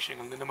ജീവനുള്ള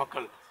സാക്ഷ്യങ്ങൾ, നിന്റെ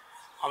മക്കൾ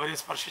അവരെ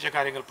സ്പർശിച്ച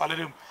കാര്യങ്ങൾ,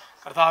 പലരും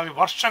കർത്താവെ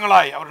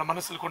വർഷങ്ങളായി അവരുടെ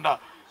മനസ്സിൽ കൊണ്ട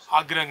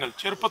ആഗ്രഹങ്ങൾ,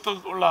 ചെറുപ്പത്തിൽ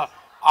ഉള്ള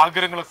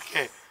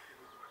ആഗ്രഹങ്ങളൊക്കെ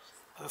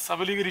അത്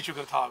സബലീകരിച്ചു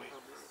കർത്താവെ.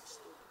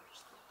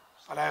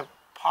 പല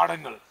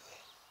പാഠങ്ങൾ,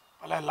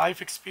 പല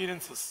ലൈഫ്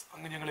എക്സ്പീരിയൻസസ്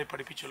അങ്ങ് ഞങ്ങളെ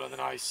പഠിപ്പിച്ചല്ലോ.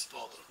 അതിനായി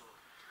സ്തോത്രം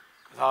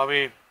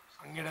കർത്താവെ.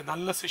 അങ്ങയുടെ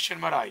നല്ല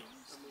ശിഷ്യന്മാരായി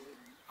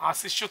ആ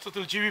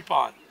ശിഷ്യത്വത്തിൽ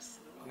ജീവിപ്പാൻ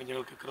അങ്ങ്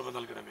ഞങ്ങൾക്ക് കൃപ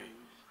നൽകണമേ.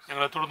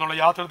 ഞങ്ങളെ തുടർന്നുള്ള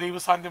യാത്ര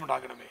ദൈവസാന്നിധ്യം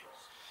ഉണ്ടാകണമേ.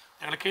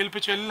 ഞങ്ങളെ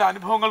കേൾപ്പിച്ച എല്ലാ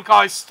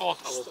അനുഭവങ്ങൾക്കായി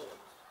സ്തോത്രം.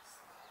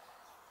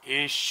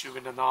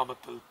 യേശുവിന്റെ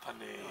നാമത്തിൽ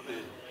തന്നെ.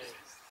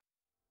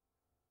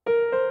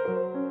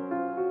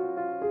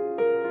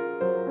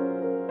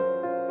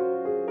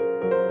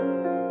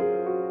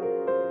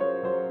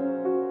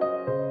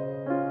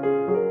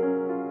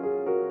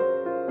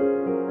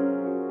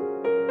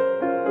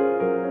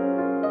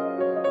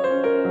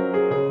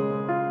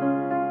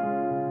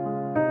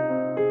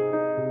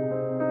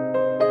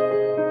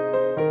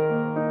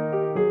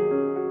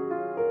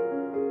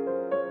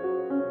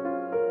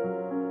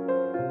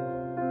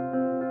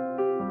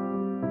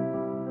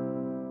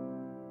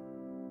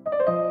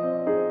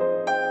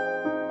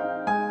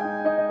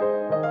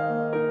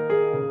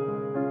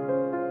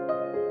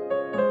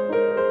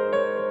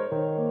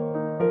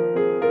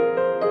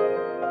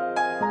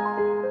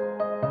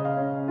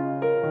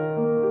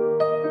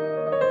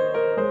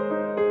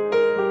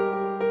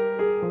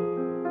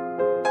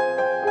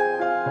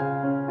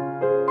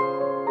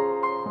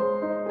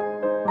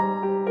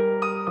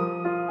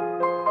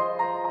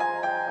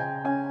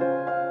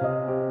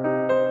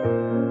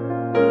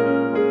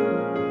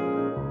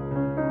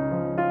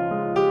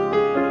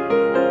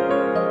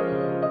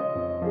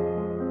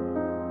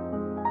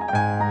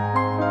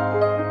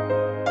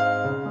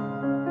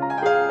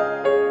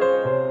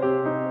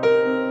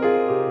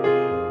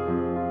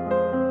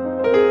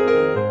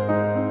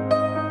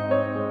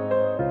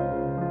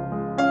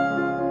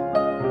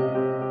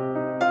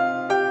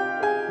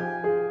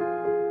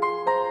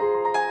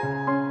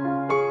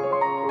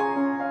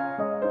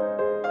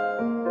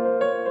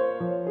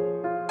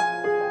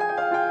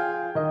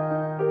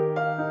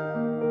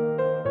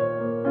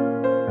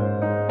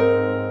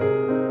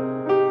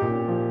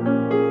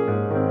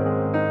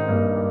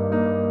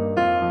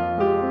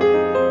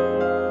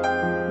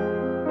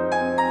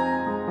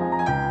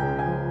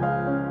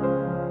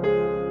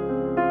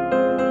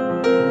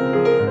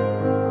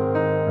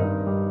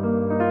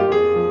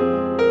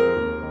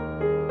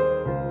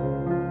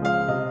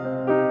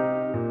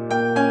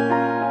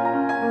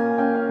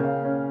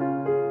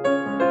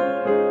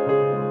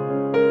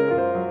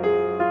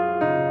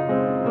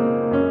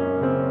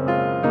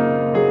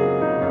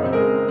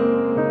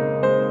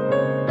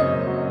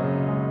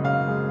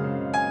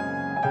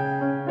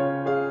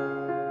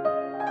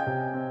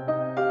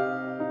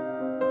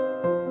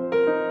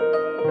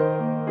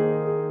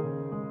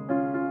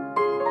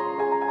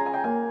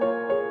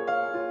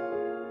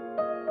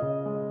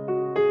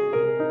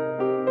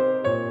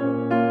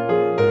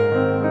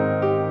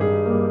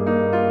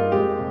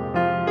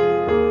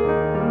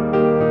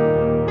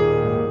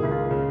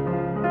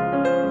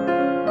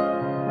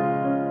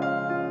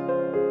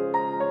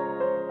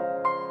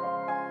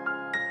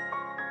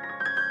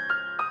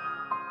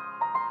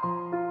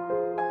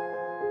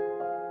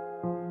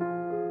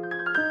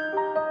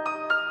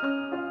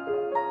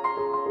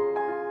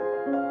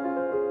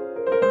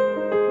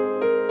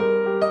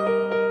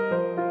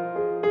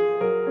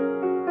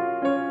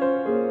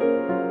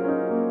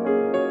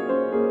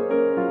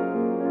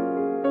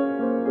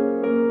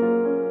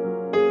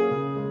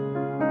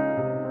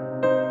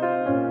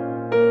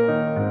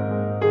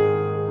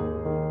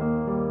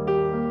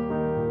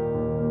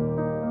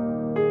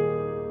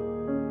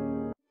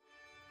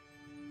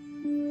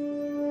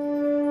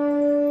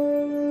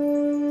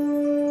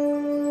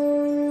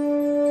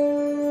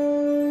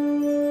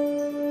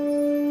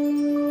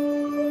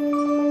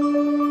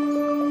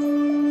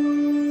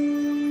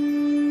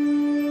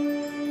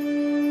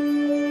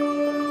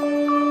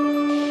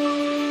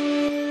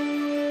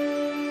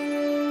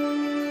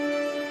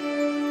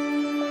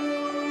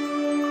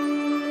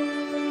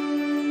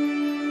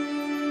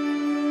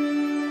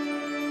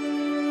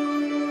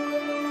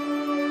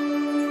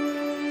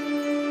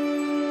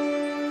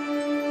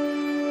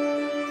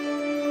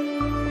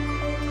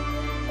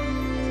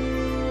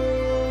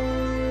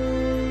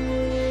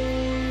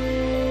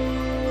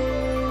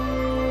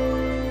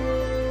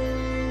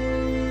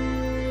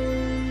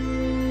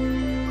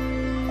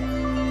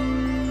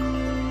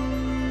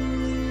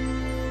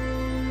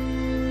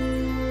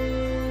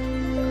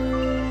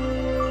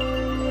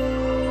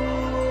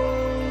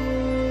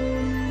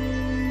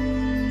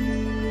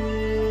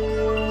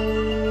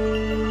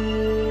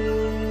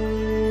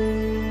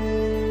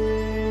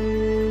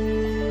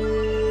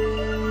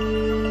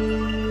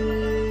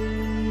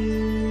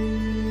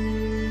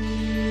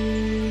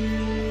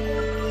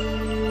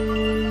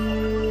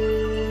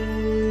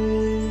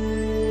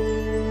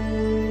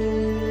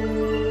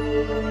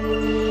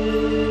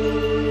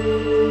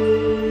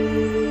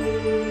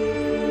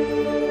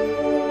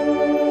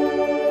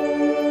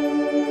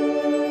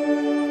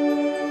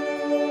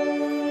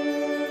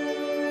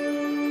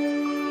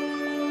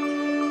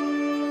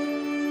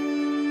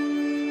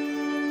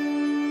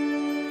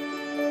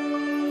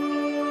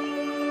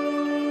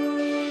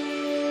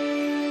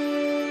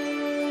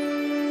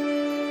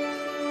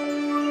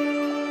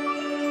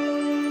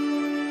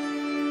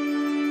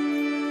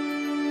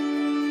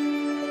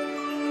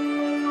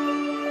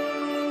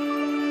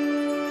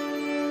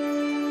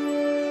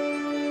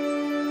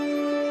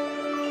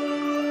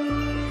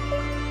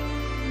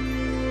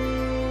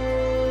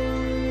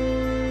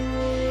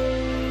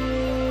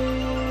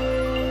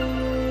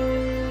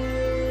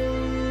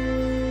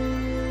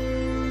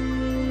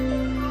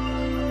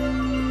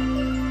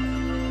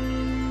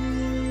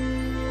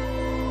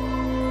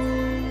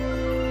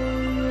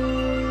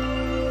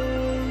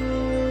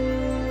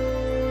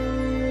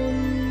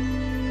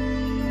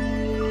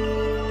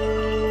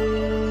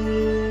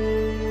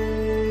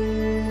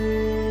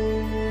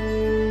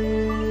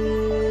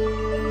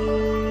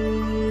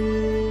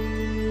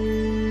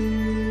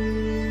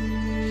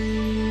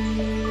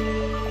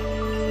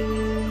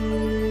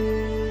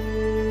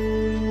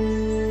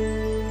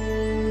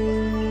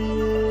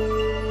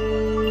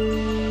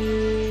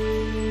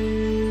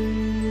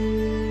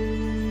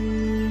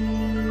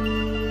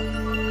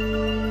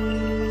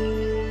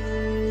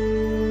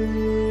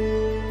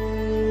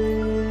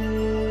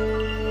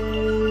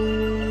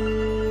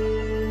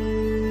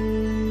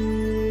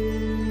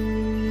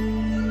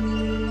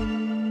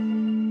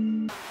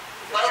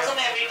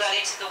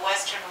 way to the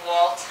Western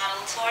Wall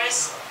tunnel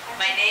tours.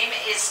 My name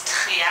is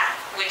Tria,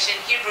 which in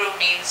Hebrew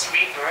means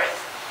rebirth,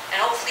 and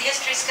hopefully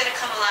history is going to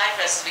come alive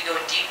for us as we go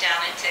deep down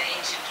into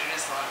ancient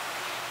Jerusalem.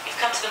 We've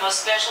come to the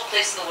most special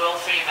place in the world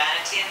for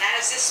humanity, and that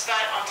is this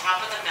spot on top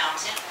of the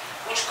mountain,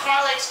 which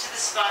correlates to the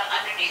spot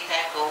underneath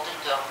that golden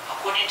dome.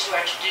 According to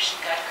our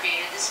tradition, God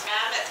created this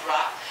mammoth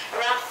rock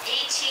around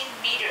 18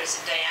 meters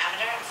in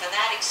diameter, and for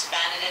that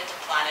expanded it to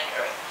planet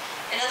Earth.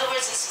 In other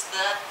words, this is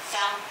the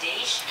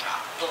foundation rock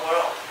of the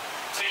world.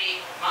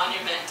 Pretty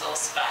monumental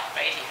spot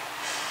right here.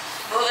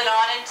 Moving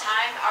on in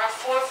time, our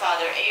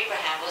forefather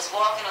Abraham was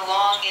walking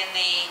along in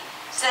the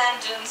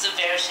sand dunes of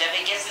Beersheba.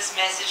 He gets this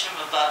message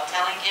from above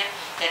telling him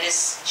that he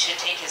should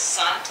take his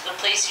son to the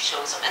place he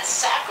shows him and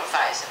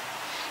sacrifice him.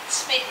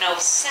 This made no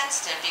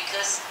sense to him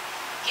because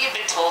he had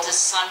been told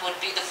his son would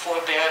be the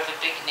forebearer of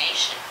a big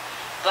nation.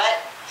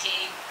 But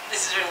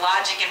this is where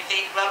logic and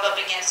faith rub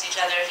up against each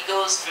other. He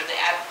goes for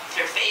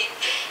faith.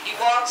 He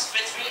walks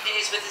for 3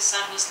 days with his son,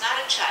 who's not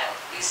a child.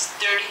 He's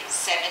 37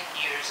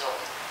 years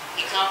old.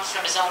 He comes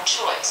from his own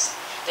choice.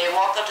 They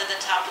walk up to the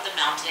top of the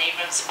mountain.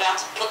 Abram's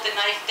about to put the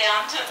knife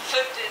down to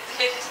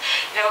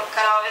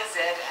cut off his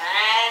head,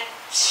 and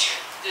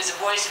there's a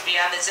voice from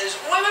beyond that says,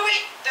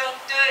 wait, don't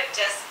do it,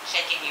 just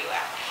checking you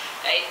out,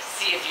 right?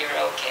 See if you're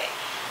okay.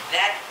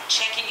 That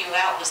checking you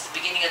out was the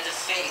beginning of the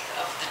faith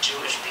of the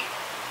Jewish people.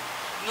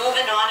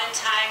 Moving on in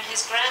time,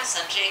 his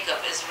grandson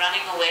Jacob is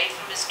running away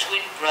from his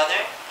twin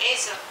brother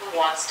Esau, who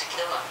wants to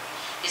kill him.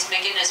 He's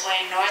making his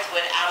way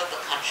northward out of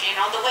the country,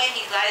 and on the way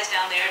he lies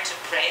down there to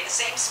pray, the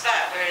same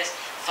spot where his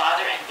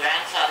father and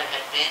grandfather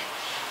had been,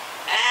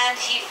 and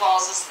he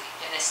falls asleep.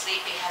 In his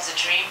sleep he has a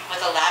dream with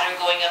a ladder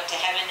going up to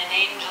heaven and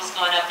angels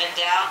going up and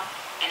down,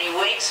 and he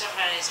wakes up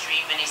from his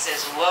dream and he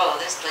says, whoa,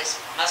 this place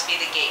must be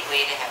the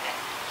gateway to heaven.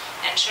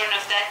 And sure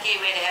enough, that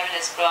gateway to heaven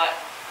has brought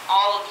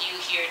all of you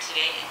here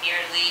today, and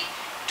nearly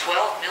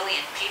 12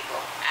 million people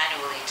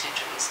annually to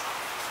Jerusalem.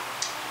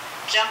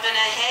 Jumping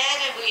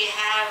ahead, we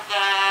have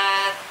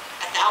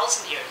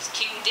 1,000 years.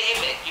 King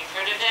David, you've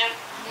heard of him?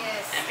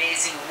 Yes.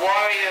 Amazing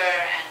warrior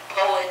and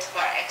poet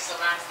par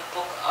excellence, the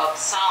book of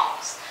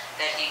Psalms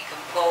that he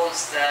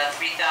composed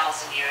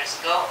 3,000 years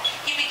ago.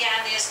 He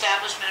began the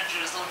establishment of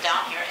Jerusalem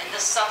down here in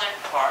the southern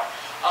part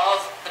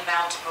of the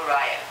Mount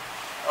Moriah.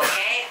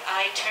 Okay,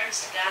 I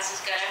turns to God and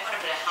says, God, I want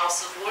to put a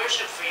house of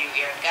worship for you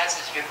here. And God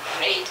says, you're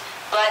great,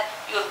 but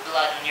you have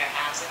blood on your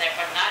hands, and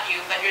therefore not you,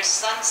 but your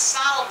son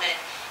Solomon.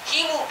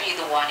 He will be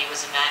the one. He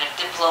was a man of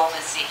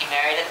diplomacy. He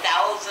married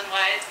 1,000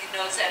 wives. He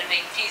knows how to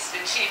make peace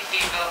between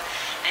people.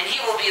 And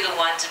he will be the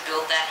one to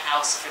build that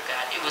house for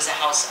God. It was a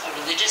house, a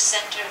religious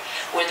center,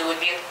 where there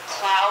would be a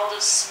cloud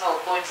of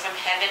smoke going from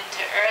heaven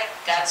to earth,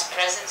 God's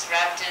presence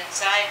wrapped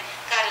inside.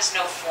 God has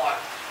no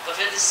form. But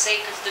for the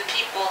sake of the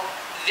people,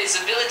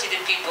 visibility to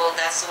people,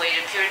 that's the way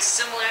it appeared,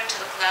 similar to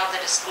the cloud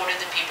that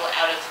escorted the people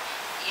out of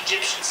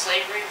Egyptian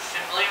slavery.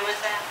 Familiar with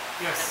that?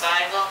 Yes. The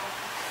Bible.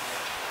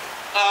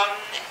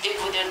 It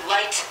would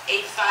light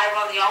a fire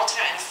on the altar,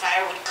 and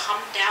fire would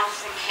come down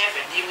from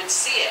heaven. They would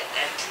see it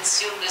and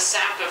consume the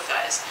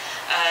sacrifice.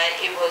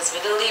 It was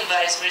where the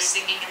Levites were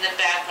singing in the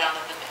background,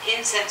 and the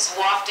incense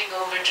wafting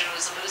over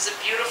Jerusalem. It was a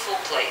beautiful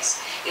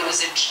place. It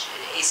was a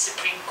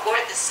Supreme Court.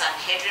 The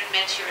Sanhedrin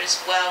met here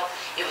as well.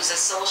 It was a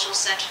social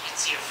center. You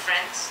could see your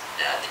friends.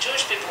 The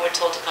Jewish people were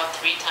told to come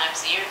 3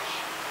 times a year.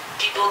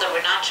 People that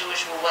were not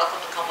Jewish were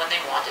welcome to come when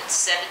they wanted.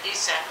 70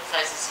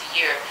 sacrifices a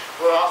year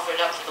were offered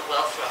up for the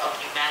welfare of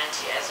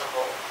humanity as a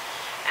whole.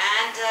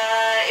 And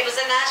it was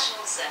a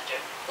national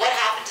center. What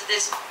happened to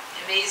this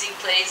amazing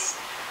place?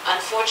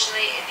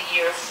 Unfortunately, in the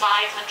year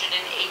 586,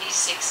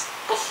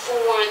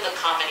 before the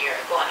Common Era,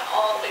 going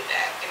all the way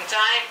back in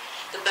time,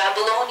 the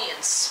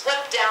Babylonians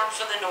swept down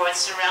from the north,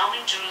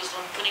 surrounding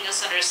Jerusalem, putting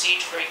us under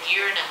siege for 1.5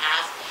 years.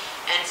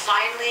 And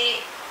finally,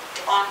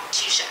 on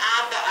Tisha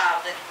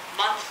B'Av,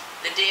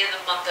 the day of the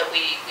month that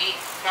we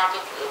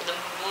probably the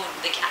moon,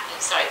 the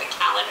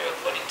calendar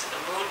according to the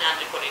moon, not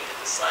according to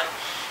the sun.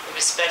 It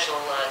was a special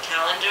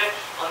calendar.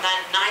 On that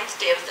 9th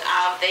day of the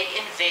Av, they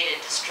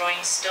invaded,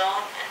 destroying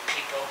stone and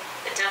people.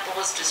 The temple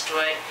was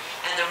destroyed,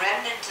 and the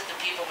remnant of the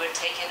people were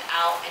taken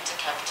out into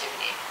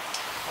captivity.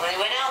 When they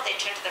went out, they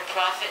turned to the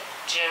prophet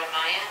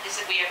Jeremiah. They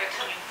said, "We ever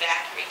coming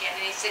back here again?"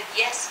 And he said,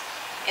 "Yes,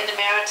 in the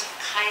merit of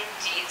kind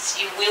deeds,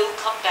 you will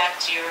come back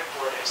to your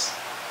borders."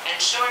 And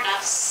sure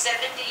enough,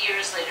 70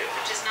 years later,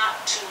 which is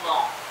not too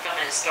long from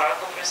a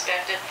historical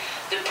perspective,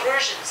 the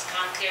Persians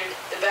conquered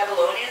the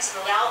Babylonians and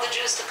allowed the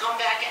Jews to come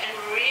back and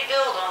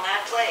rebuild on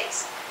that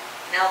place.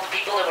 Now, the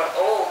people that were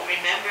old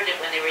remembered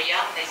it when they were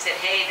young. They said,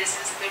 "Hey, this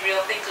isn't the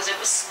real thing," because it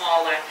was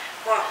smaller,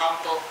 more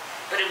humble,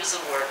 but it was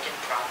a work in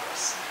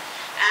progress.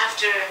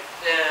 After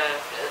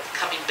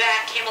coming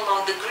back came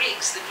along the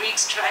Greeks. The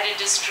Greeks tried to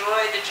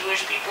destroy the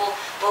Jewish people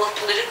both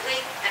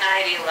politically and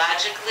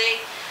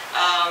ideologically.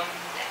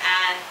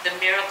 And the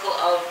miracle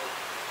of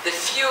the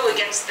few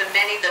against the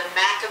many, the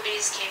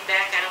Maccabees came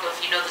back. I don't know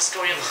if you know the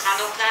story of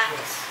Hanukkah,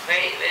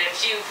 right? A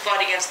few fought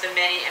against the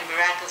many and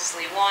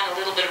miraculously won. A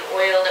little bit of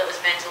oil that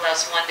was meant to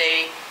last one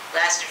day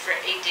Lasted for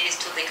 8 days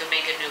till they could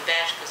make a new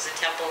batch because the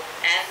temple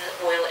and the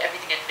oil,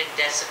 everything had been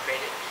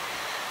desecrated.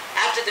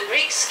 After the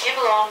Greeks came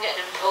along an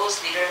imposed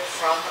leader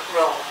from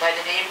Rome by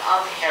the name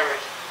of Herod.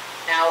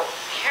 Now,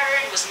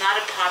 Herod was not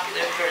a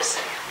popular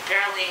person.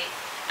 Apparently,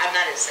 I'm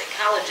not a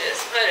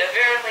psychologist, but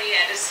apparently he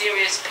had a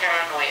serious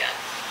paranoia.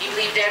 He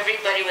believed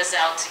everybody was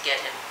out to get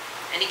him.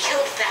 And he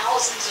killed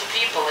thousands of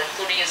people,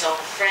 including his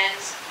own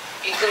friends,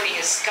 including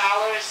his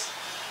scholars,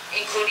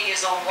 including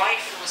his own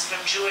wife, who was from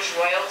Jewish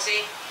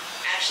royalty.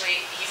 Actually,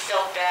 he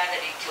felt bad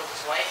that he killed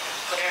his wife and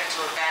put her into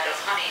a vat of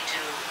honey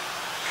to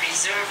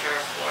preserve her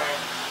for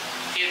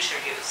future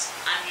use.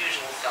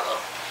 Unusual fellow.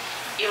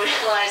 He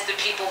realized the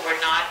people were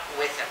not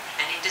with him,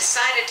 and he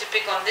decided to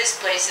pick on this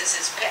place as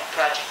his pet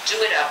project, do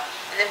it up,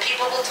 and then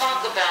people will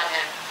talk about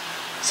him.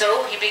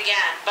 So he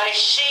began by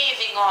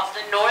shaving off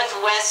the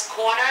northwest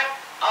corner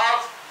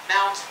of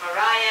Mount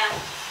Moriah,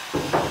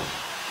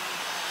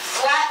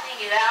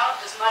 flattening it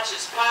out as much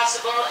as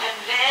possible, and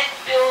then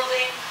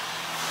building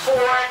 4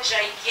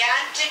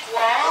 gigantic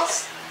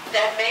walls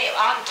that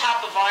on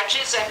top of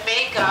arches that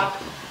make up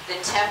the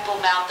Temple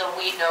Mount that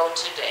we know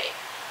today.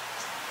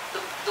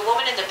 The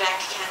woman in the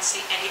back can't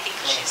see anything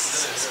because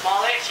she's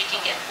smaller. She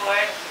can get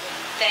forward.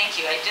 Thank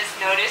you. I just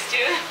noticed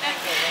you.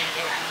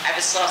 I have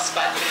a soft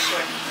spot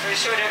for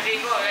shorter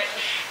people. Right?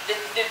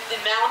 The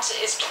mount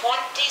is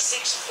 26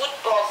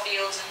 football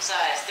fields in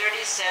size,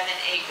 37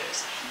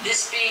 acres.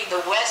 This being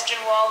the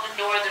western wall, the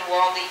northern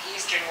wall, the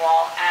eastern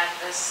wall, and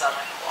the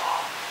southern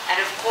wall.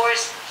 And of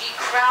course, he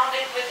crowned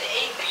it with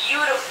a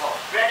beautiful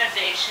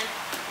renovation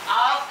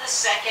of the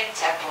second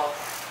temple.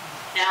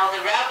 Now,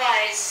 the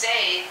rabbis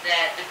say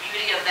that the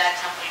beauty of that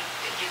temple,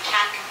 you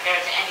can't compare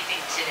it to anything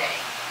today.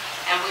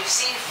 And we've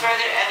seen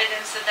further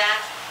evidence of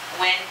that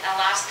when the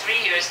last 3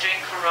 years during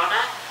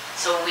Corona,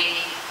 so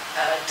we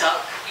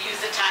used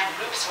the time,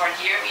 groups weren't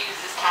here, we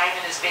used this time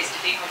in the space to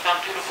dig, we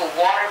found beautiful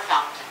water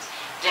fountains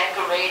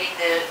decorating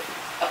the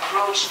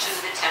approach to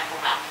the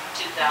Temple Mount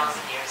 2,000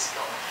 years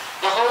ago.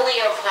 The Holy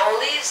of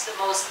Holies, the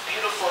most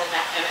beautiful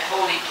and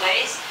holy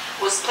place,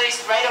 was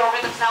placed right over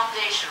the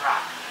foundation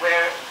rock,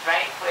 where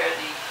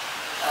the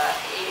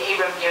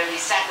Abram nearly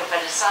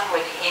sacrificed his son, where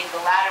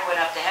the ladder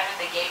went up to heaven,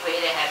 the gateway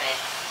to heaven.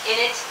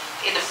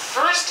 In the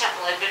first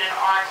temple had been an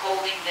ark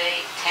holding the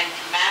 10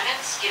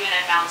 Commandments given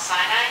at Mount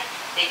Sinai.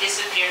 They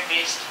disappeared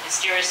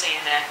mysteriously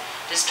in the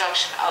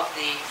destruction of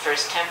the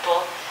first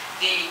temple.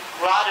 The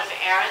rod of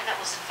Aaron that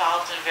was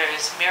involved in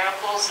various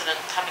miracles and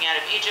coming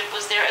out of Egypt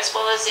was there, as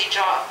well as a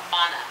jar of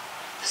manna,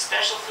 the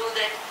special food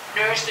that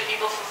nourished the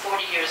people for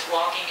 40 years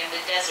walking in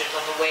the desert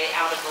on the way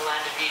out of the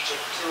land of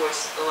Egypt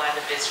towards the land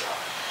of Israel.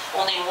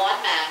 Only one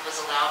man was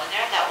allowed in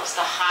there, that was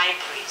the high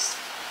priest.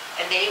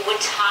 And they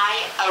would tie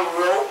a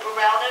rope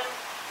around him.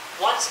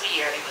 Once a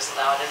year he was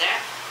allowed in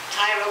there.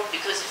 Tie a rope,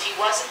 because if he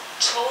wasn't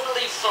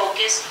totally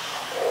focused,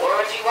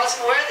 or if he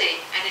wasn't worthy,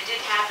 and it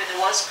did happen,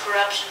 there was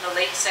corruption in the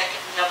late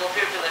second double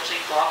period, actually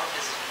blocked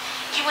his,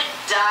 he would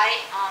die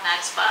on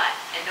that spot,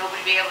 and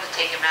nobody would be able to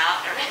take him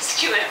out or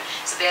rescue him.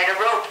 So they had a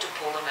rope to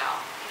pull him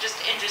out.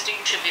 Just interesting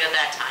trivia at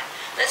that time.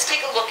 Let's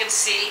take a look and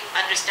see,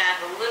 understand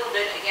a little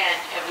bit, again,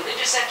 a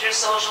religious center,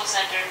 social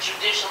center,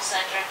 judicial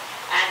center,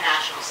 and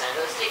national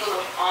center. Let's take a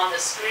look on the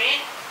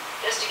screen,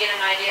 just to get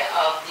an idea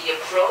of the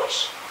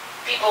approach.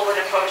 People would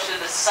approach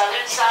through the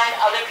southern side,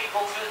 other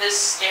people through this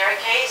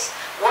staircase.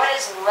 What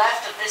is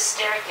left of this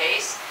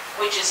staircase,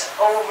 which is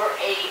over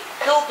a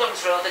pilgrim's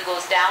road that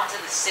goes down to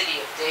the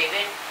city of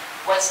David,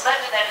 what's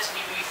left of that is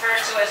we refer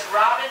to as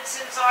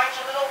Robinson's Arch,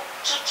 a little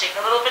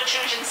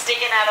protrusion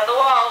sticking out of the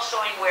wall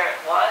showing where it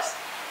was.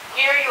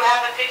 Here you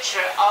have a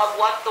picture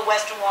of what the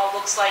Western Wall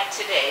looks like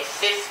today,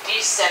 57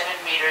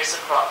 meters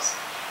across.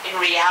 In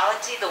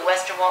reality, the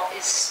Western Wall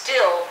is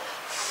still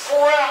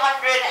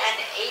 488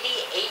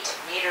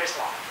 meters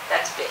long.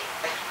 That's big.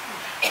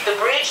 The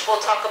bridge we'll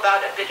talk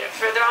about a bit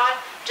further on.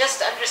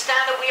 Just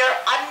understand that we are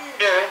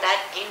under that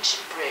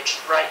ancient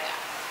bridge right now.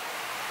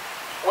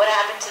 What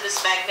happened to this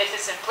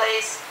magnificent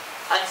place?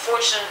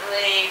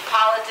 Unfortunately,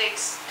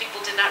 politics,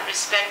 people did not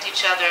respect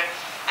each other.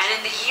 And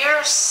in the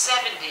year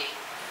 70,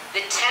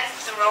 the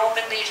 10th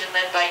Roman Legion,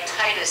 led by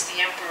Titus,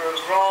 the Emperor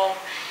of Rome,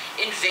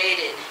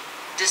 invaded.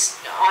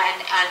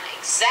 On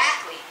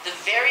exactly the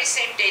very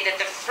same day that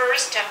the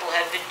first temple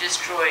had been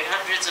destroyed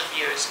hundreds of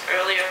years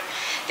earlier,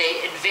 they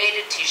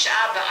invaded Tisha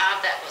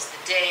B'Av, that was the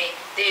day.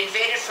 They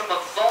invaded from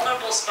a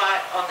vulnerable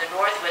spot on the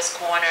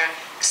northwest corner,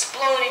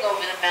 exploding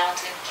over the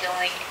mountain,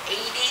 killing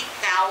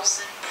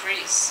 80,000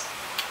 priests,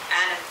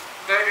 and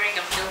murdering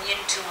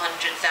 1,200,000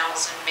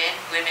 men,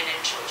 women,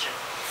 and children.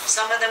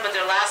 Some of them with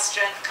their last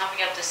strength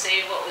coming up to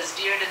save what was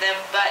dear to them,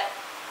 but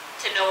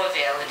to no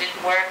avail. It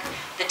didn't work.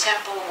 The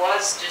temple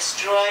was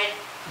destroyed,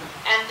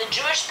 and the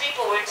Jewish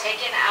people were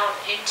taken out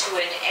into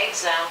an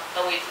exile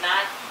that we've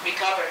not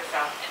recovered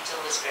from until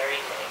this very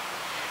day.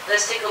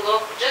 Let's take a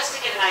look just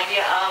to get an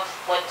idea of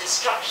what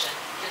destruction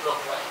can look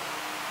like.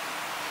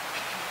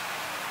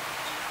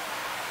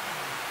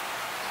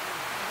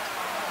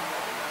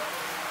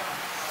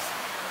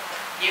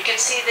 You can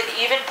see that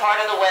even part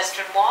of the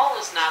Western Wall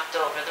was knocked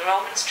over. The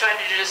Romans tried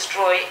to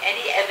destroy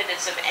any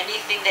evidence of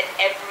anything that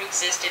ever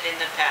existed in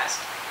the past.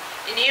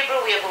 In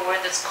Hebrew, we have a word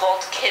that's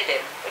called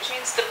kedim, which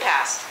means the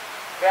past,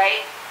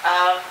 right?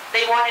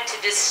 They wanted to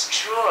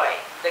destroy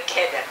the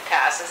Kedim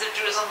past, as if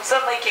Jerusalem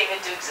suddenly came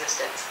into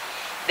existence.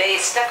 They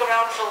stuck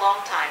around for a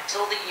long time,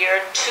 till the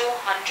year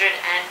 280.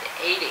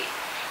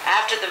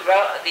 After the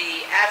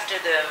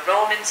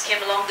Romans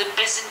came along, the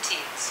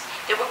Byzantines.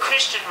 They were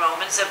Christian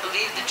Romans that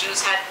believed the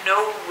Jews had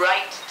no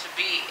right to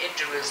be in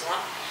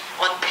Jerusalem.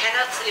 On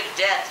penalty of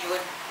death,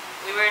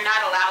 we were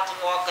not allowed to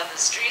walk on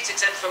the streets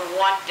except for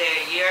one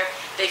day a year.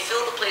 They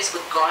filled the place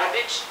with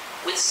garbage,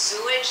 with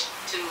sewage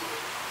to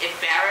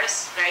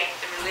embarrass, right,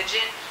 the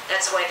religion.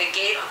 That's why the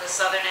gate on the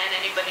southern end,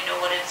 anybody know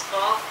what it's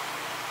called?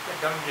 The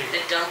Dung Gate.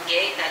 The Dung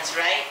Gate, that's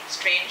right.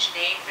 Strange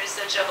name for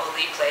such a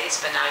holy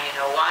place, but now you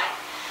know why.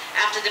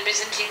 After the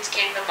Byzantines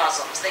came the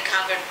Muslims. They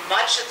conquered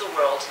much of the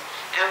world,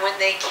 and when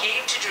they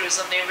came to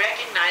Jerusalem, they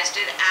recognized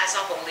it as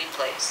a holy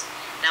place.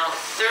 Now,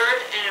 third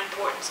in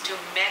importance to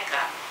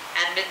Mecca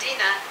and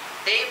Medina,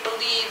 they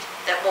believed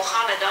that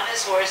Muhammad on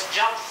his horse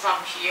jumped from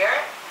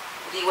here,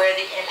 where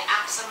the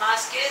Al-Aqsa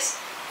Mosque is,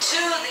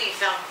 to the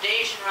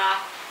foundation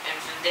rock, and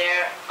from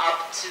there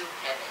up to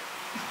heaven.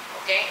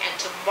 Okay, and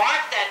to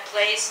mark that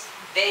place,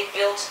 they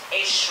built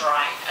a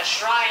shrine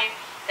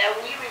that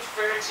we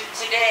refer to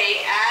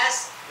today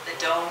as the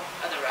Dome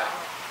of the Rock.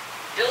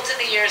 Built in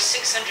the year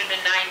 691.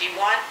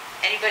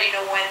 Anybody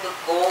know when the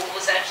gold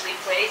was actually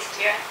placed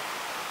here?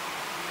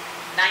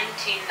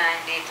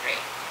 1993.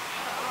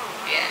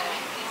 Yeah,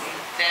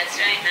 that's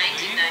right,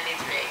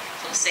 1993.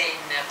 Hussein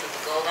put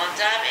the gold on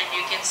top, and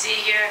you can see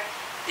here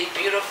the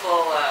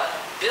beautiful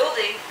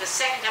building. The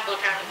second temple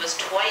apparently was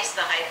twice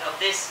the height of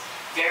this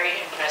very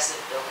impressive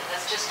building.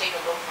 Let's just take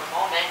a look for a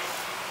moment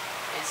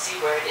and see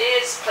where it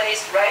is,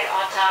 placed right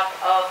on top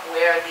of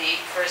where the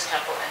first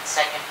temple and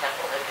second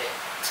temple had been.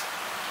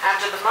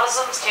 After the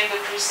Muslims came the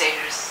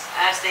Crusaders.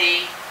 As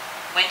they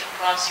went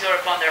across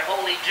Europe on their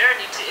holy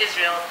journey to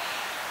Israel,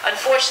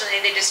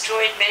 unfortunately they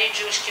destroyed many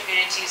Jewish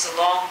communities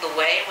along the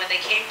way. When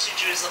they came to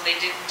Jerusalem, they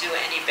didn't do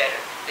any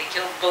better. They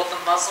killed both the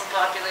Muslim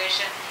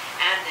population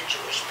and the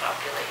Jewish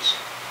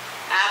population.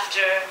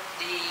 After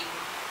the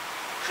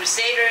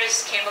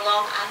Crusaders came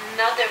along,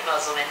 another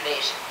Muslim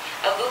invasion.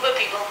 A group of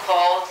people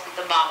called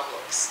the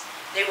Mamelukes.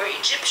 They were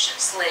Egyptian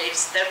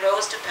slaves that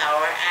rose to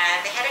power,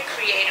 and they had a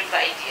creative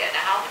idea.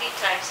 Now, how many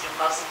times do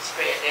Muslims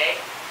pray a day?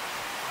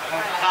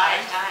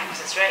 5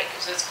 times, that's right.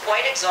 So it's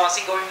quite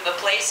exhausting going from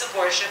the place of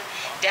worship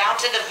down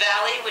to the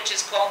valley, which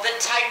is called the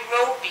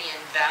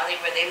Tyrobian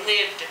Valley, where they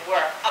lived and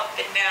worked up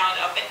and down,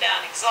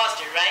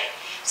 exhausted, right?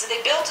 So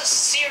they built a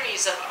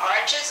series of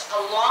arches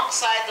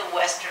alongside the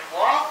western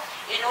wall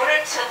in order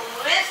to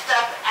lift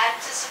up and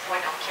to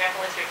support. I'm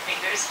careful with your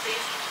fingers,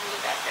 please.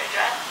 Move back there,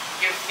 John.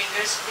 Your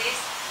fingers, please.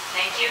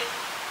 Thank you.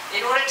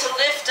 In order to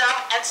lift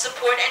up and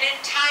support an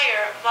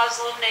entire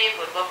Muslim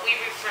neighborhood, what we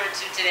refer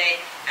to today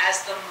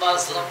as the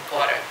Muslim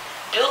Quarter.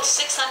 Built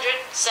 600,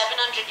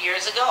 700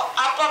 years ago,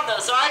 up on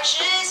those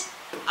arches,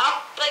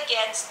 up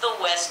against the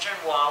western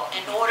wall,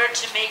 in order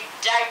to make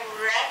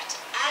direct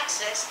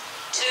access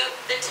to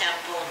the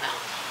Temple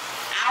Mount.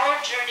 Our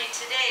journey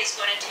today is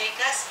going to take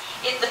us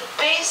in the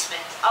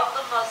basement of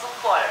the Muslim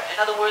Quarter. In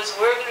other words,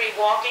 we're going to be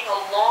walking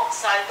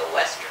alongside the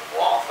western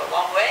wall for a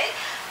long way,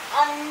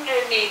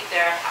 underneath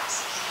their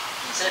houses.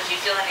 So if you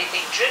feel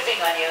anything dripping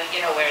on you, you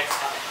know where it's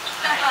coming.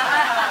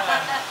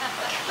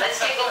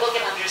 Let's take a look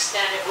and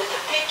understand it with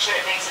a picture.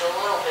 It makes it a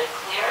little bit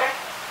clearer.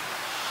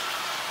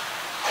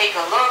 Take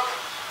a look.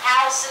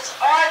 Houses,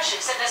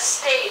 arches, and a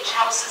stage.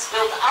 Houses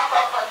built up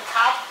on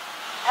top,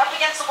 up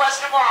against the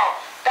western wall.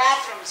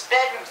 Bathrooms,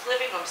 bedrooms,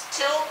 living rooms,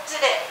 till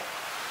today.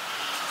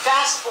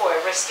 Fast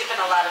forward, we're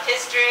skipping a lot of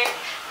history.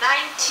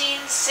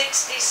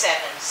 1967,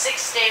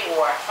 Six-Day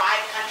War.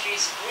 5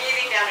 countries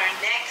breathing down our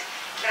neck,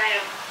 trying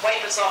to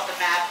wipe us off the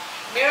map.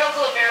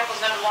 Miracle of miracles,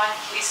 number 1,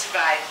 we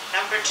survived.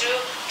 Number 2,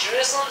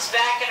 Jerusalem's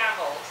back in our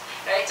hold.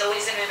 Right? It's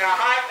always in our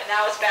heart, but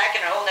now it's back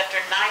in our hold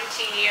after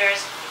 19 years.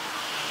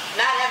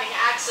 Not having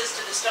access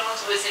to the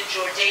stones was in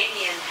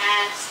Jordanian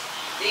hands.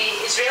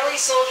 The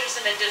Israeli soldiers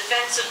in a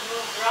defensive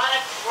move run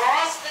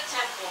across the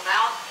Temple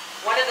Mount.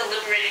 One of the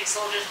liberating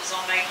soldiers was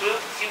on my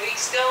group a few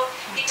weeks ago.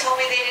 He told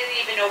me they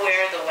didn't even know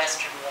where the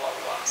Western Wall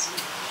was.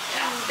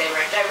 They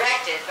were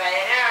directed by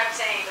an Arab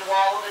saying the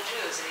wall of the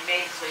Jews, and he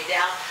made his way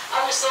down.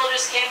 Other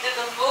soldiers came to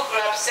the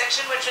Mughrab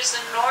section, which was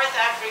a North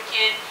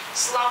African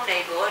slum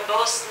neighborhood,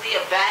 mostly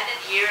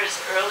abandoned years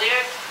earlier.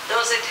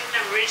 Those that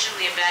didn't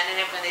originally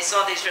abandon it, when they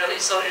saw the Israeli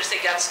soldiers,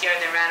 they got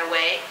scared and they ran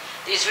away.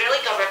 The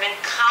Israeli government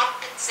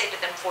compensated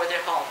them for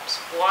their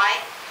homes. Why?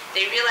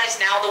 They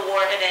realized now the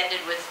war had ended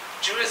with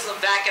Jerusalem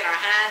back in our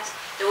hands.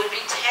 There would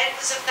be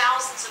tens of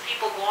thousands of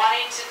people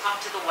wanting to come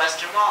to the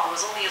Western Wall. There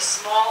was only a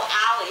small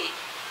alley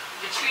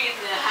between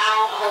the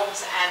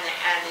homes and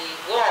the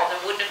wall. There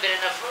wouldn't have been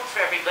enough room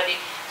for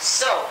everybody.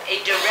 So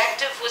a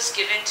directive was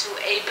given to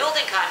a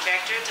building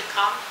contractor to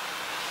come,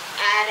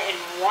 and in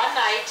one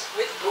night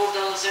with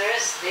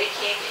bulldozers, they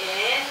came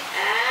in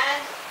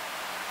and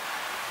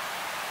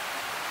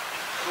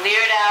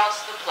cleared out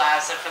the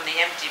plaza from the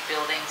empty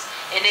buildings,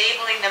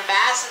 enabling the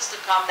masses to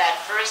come that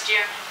first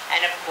year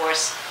and, of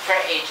course, for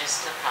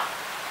ages to come.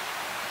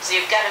 So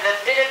you've got a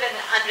bit of an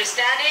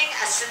understanding,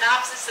 a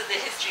synopsis of the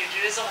history of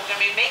Jerusalem. We're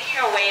going to be making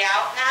our way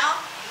out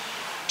now,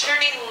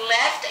 turning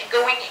left and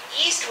going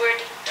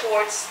eastward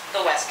towards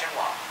the Western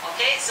Wall.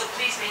 Okay, so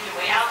please make your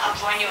way out. I'll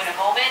join you in a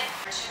moment.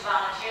 Two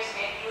volunteers,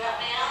 maybe you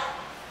help me out?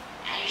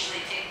 I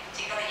usually take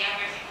all the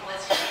younger people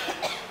with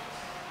me.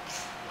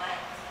 What?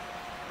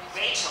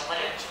 Rachel,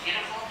 what a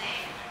beautiful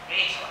name.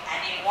 Rachel.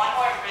 I need one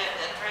more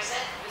person.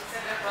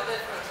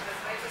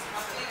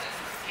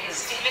 Okay,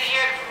 Stephen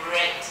here,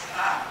 great.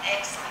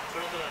 Excellent.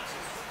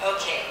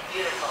 Okay,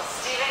 beautiful.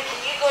 Stephen, can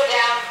you go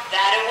down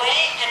that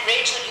way? And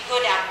Rachel, you go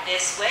down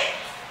this way.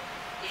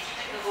 If you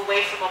can move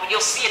away for a moment,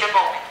 you'll see in a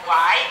moment.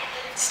 Why?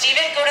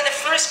 Stephen, go to the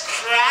first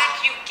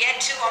crack you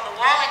get to on the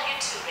wall, and you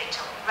too,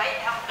 Rachel. Right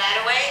down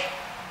that way.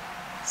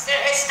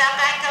 Stop,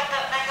 back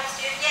up,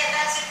 Stephen. Yeah,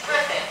 that's it,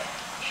 perfect.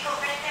 You go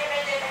right there,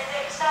 right there, right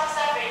there. Stop,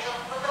 Rachel.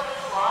 Look up at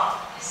the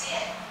wall. You see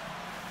it?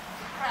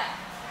 Crack.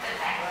 Good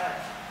crack.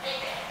 Right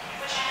there. Can you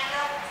put your hand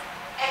up?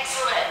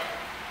 Excellent.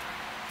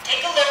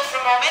 Take a look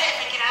for a moment.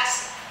 If we can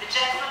ask the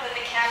gentleman with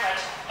the camera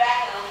to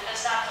back a little bit,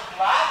 not to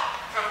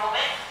block for a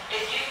moment.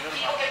 If you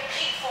people can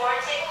peek forward,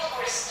 take a look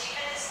where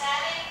Stephen is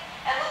standing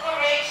and look where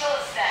Rachel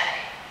is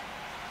standing.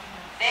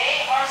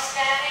 They are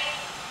standing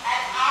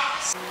at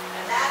opposite.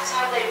 And that's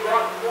how they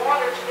brought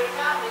water to their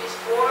families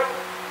for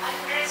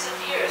hundreds of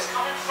years,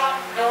 coming from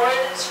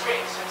northern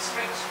springs, from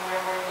springs where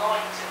we're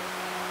going to.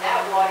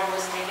 That water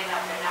was taken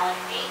up there. Now in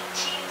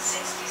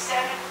 1867,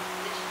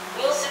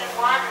 Wilson and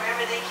Warren,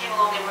 remember they came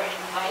along, they were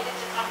invited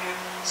to come here.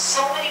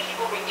 So many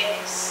people were getting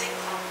sick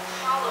from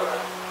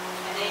cholera,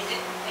 and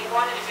they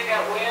wanted to figure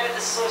out where the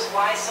source,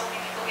 why so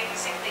many people were getting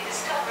sick. They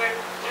discovered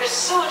their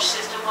sewage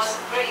system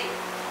wasn't great.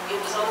 It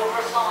was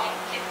overflowing,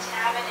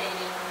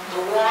 contaminating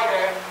the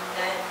water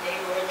that they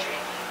were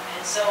drinking.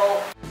 And so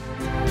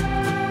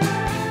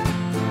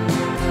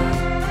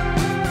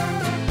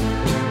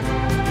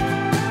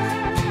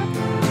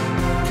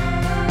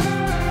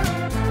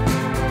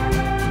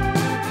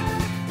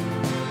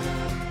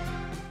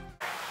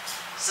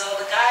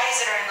the guys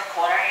that are in the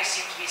corner, you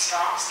seem to be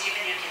strong.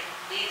 Stephen, you can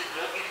lead the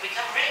group. You can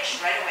become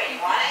rich right away. You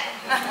want it?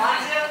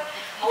 Want to?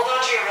 Hold on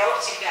to your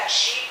ropes. You've got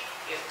sheep,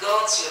 you have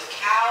goats, you have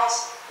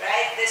cows,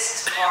 right? This is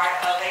part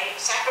of a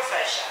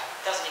sacrifice shop.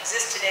 It doesn't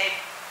exist today,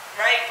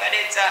 right? But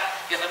it's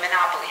you have a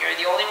monopoly. You're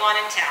the only one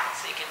in town,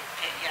 so you can,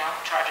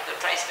 charge a good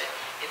price. But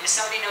if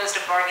somebody knows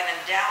to bargain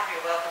them down,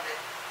 you're welcome to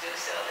do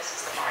so. This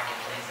is the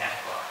marketplace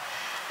after all.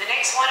 The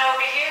next one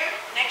over here,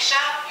 next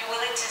shop, you're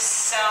willing to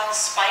sell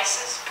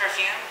spices,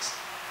 perfumes,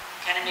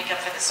 kind of make up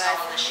for the smell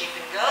of the sheep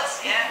and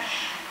goats, yeah?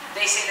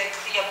 They say that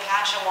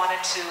Cleopatra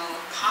wanted to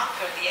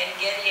conquer the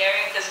En-Gedi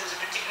area because it was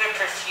a particular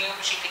perfume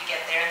she could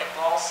get there, the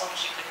balsam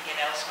she couldn't get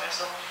elsewhere.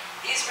 So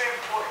these were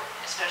important,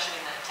 especially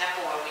in the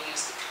temple where we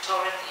use the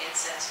ketoret, the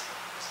incense.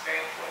 It's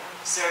very important.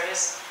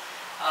 Service.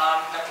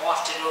 I've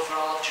wafted over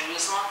all of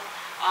Jerusalem.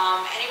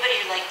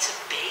 Anybody who like to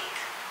bake?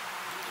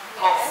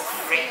 Oh,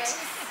 great.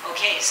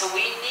 Okay, so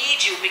we need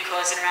you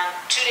because in around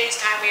 2 days'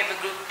 time we have a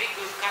big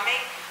group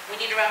coming. We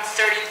need around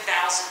 30,000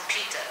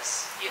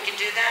 pitas. You can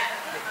do that?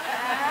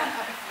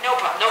 No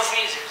problem. No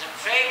freezers. I'm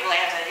afraid we'll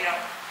have to,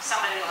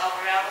 somebody will help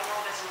her out a little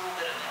bit. It's a little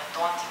bit of a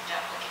daunting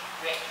job. Okay,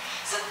 great.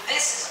 So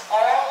this is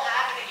all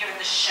happening here in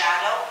the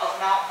shadow of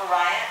Mount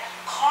Moriah,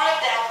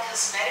 carved out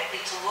cosmetically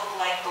to look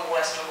like the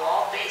Western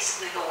Wall.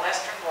 Basically, the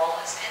Western Wall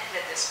has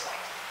ended at this point.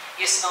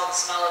 You smell the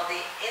smell of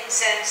the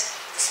incense,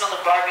 the smell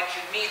of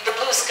barbecued meat, the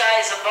blue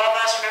skies above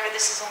us. Remember,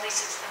 this is only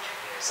 600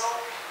 years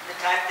old. The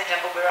time of the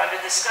temple, we're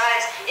under the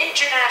skies.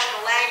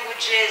 International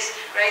languages,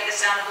 right? The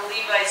sound of the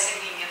Levites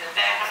singing in the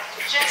background.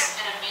 Just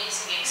an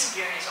amazing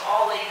experience,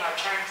 all waiting our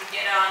turn to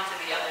get on to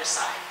the other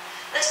side.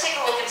 Let's take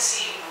a look and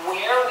see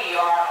where we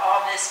are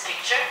on this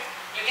picture.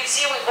 You can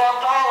see we've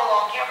walked all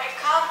along here. We've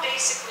come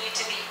basically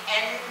to the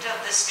end of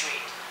the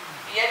street.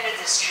 The end of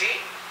the street.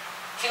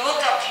 If you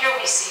look up here,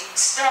 we see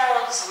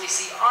stones, we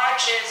see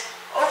arches.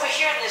 Over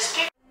here in this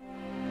picture,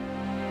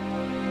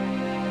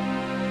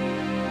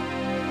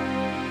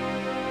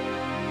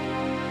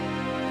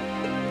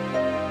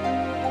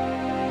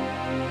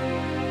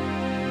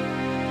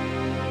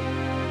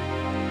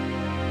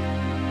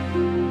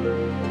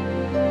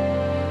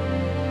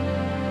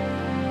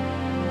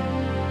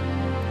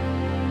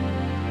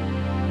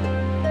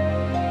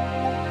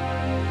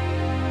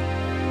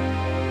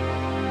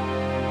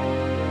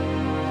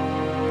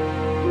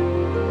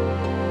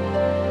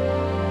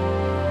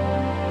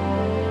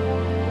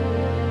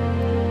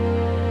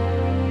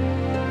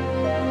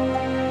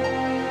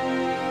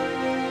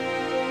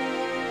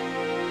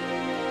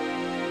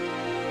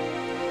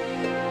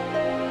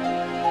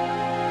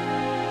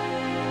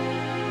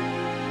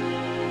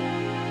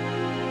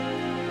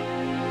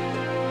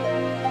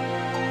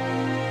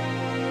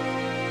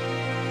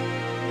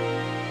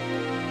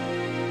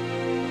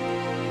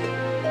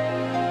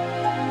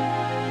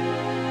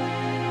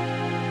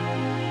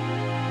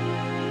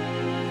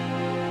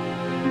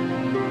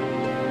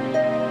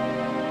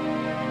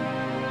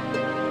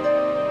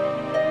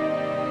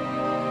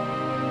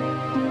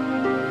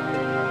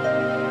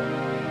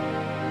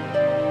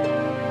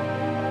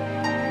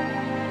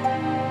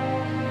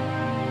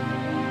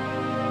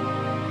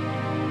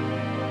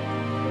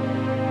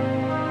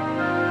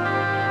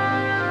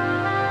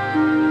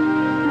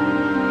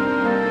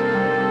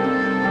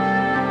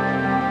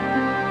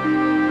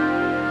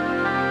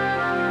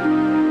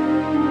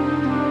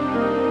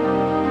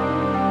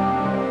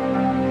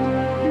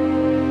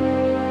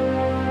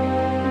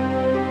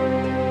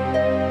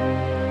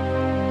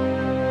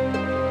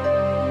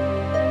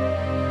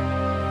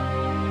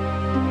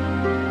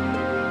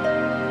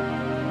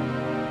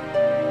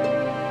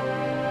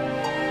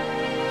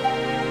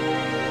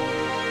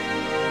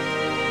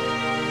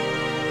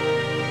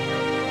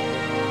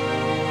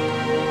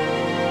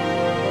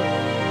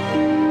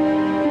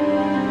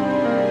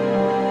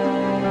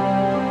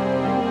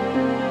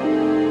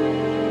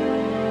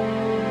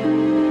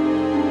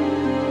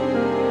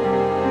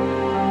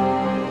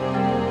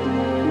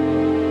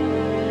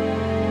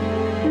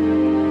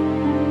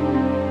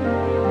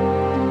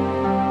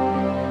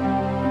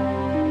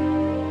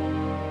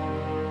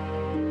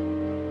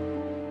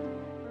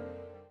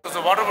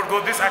 go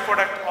this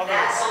aqueduct all the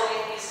way. That's the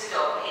way it needs to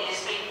go. It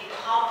is being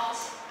pumped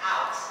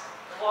out.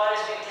 The water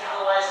is being,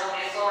 otherwise it will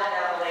be flowing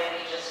down the lane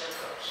we just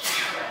approached.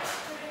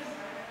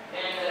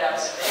 Very good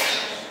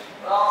observation.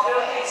 We're all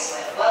through.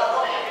 Excellent.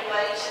 Welcome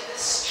everybody to the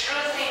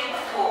Struthian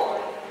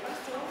Pool.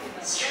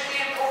 The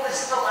Struthian Pool,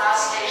 this is the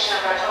last station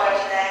of our tour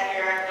today.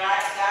 Your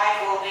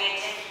guide will be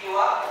taking you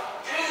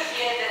up through the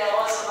Via del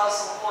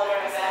Muscle Quarter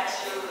and back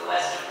to the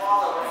Western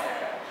Wall over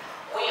there.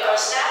 We are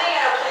standing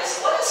at a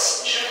place. What is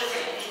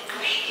Struthian? In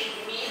Greek, it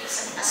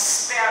means a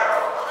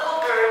sparrow, a little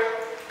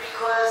bird,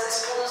 because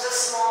this pool is a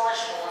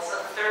smallish pool. It's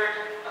a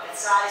third of its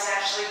size.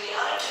 Actually, the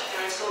other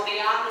 2/3 go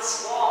beyond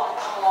this wall and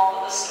come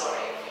along with the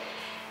story.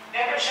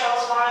 Remember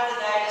Charles Warren, the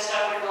guy who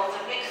discovered both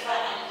the mikveh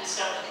and he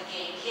discovered the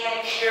gate. He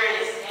had a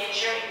curious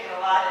nature. He did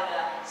a lot in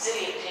the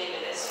city of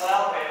David as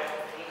well, where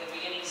the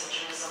beginnings of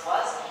Jerusalem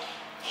was.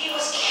 He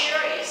was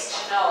curious to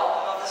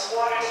know about this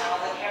water tunnel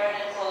that Herod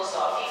had closed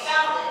off. He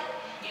found it.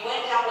 He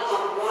went down with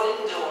a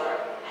wooden door,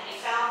 and he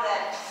found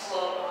that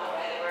float on,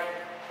 right? There were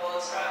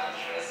boats around in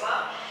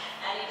Jerusalem.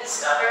 And he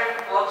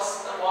discovered,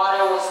 whoops, the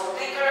water was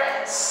thicker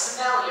and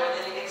smellier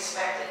than he'd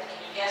expected.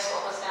 Can you guess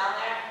what was down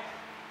there?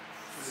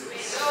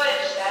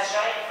 Sewage, that's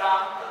right,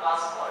 from the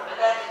Muslim water. But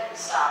that didn't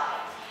stop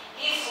him.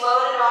 He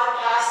floated on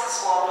past this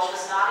wall, which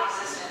was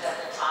non-existent at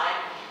the time.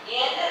 He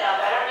ended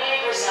up at our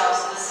neighbor's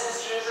house in the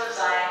Sisters of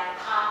Zion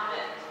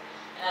convent.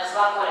 And as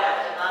luck would have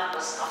it, a nun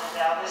was coming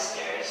down the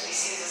stairs. She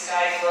sees this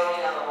guy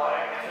floating on the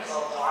water. Remember, it's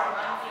all dark.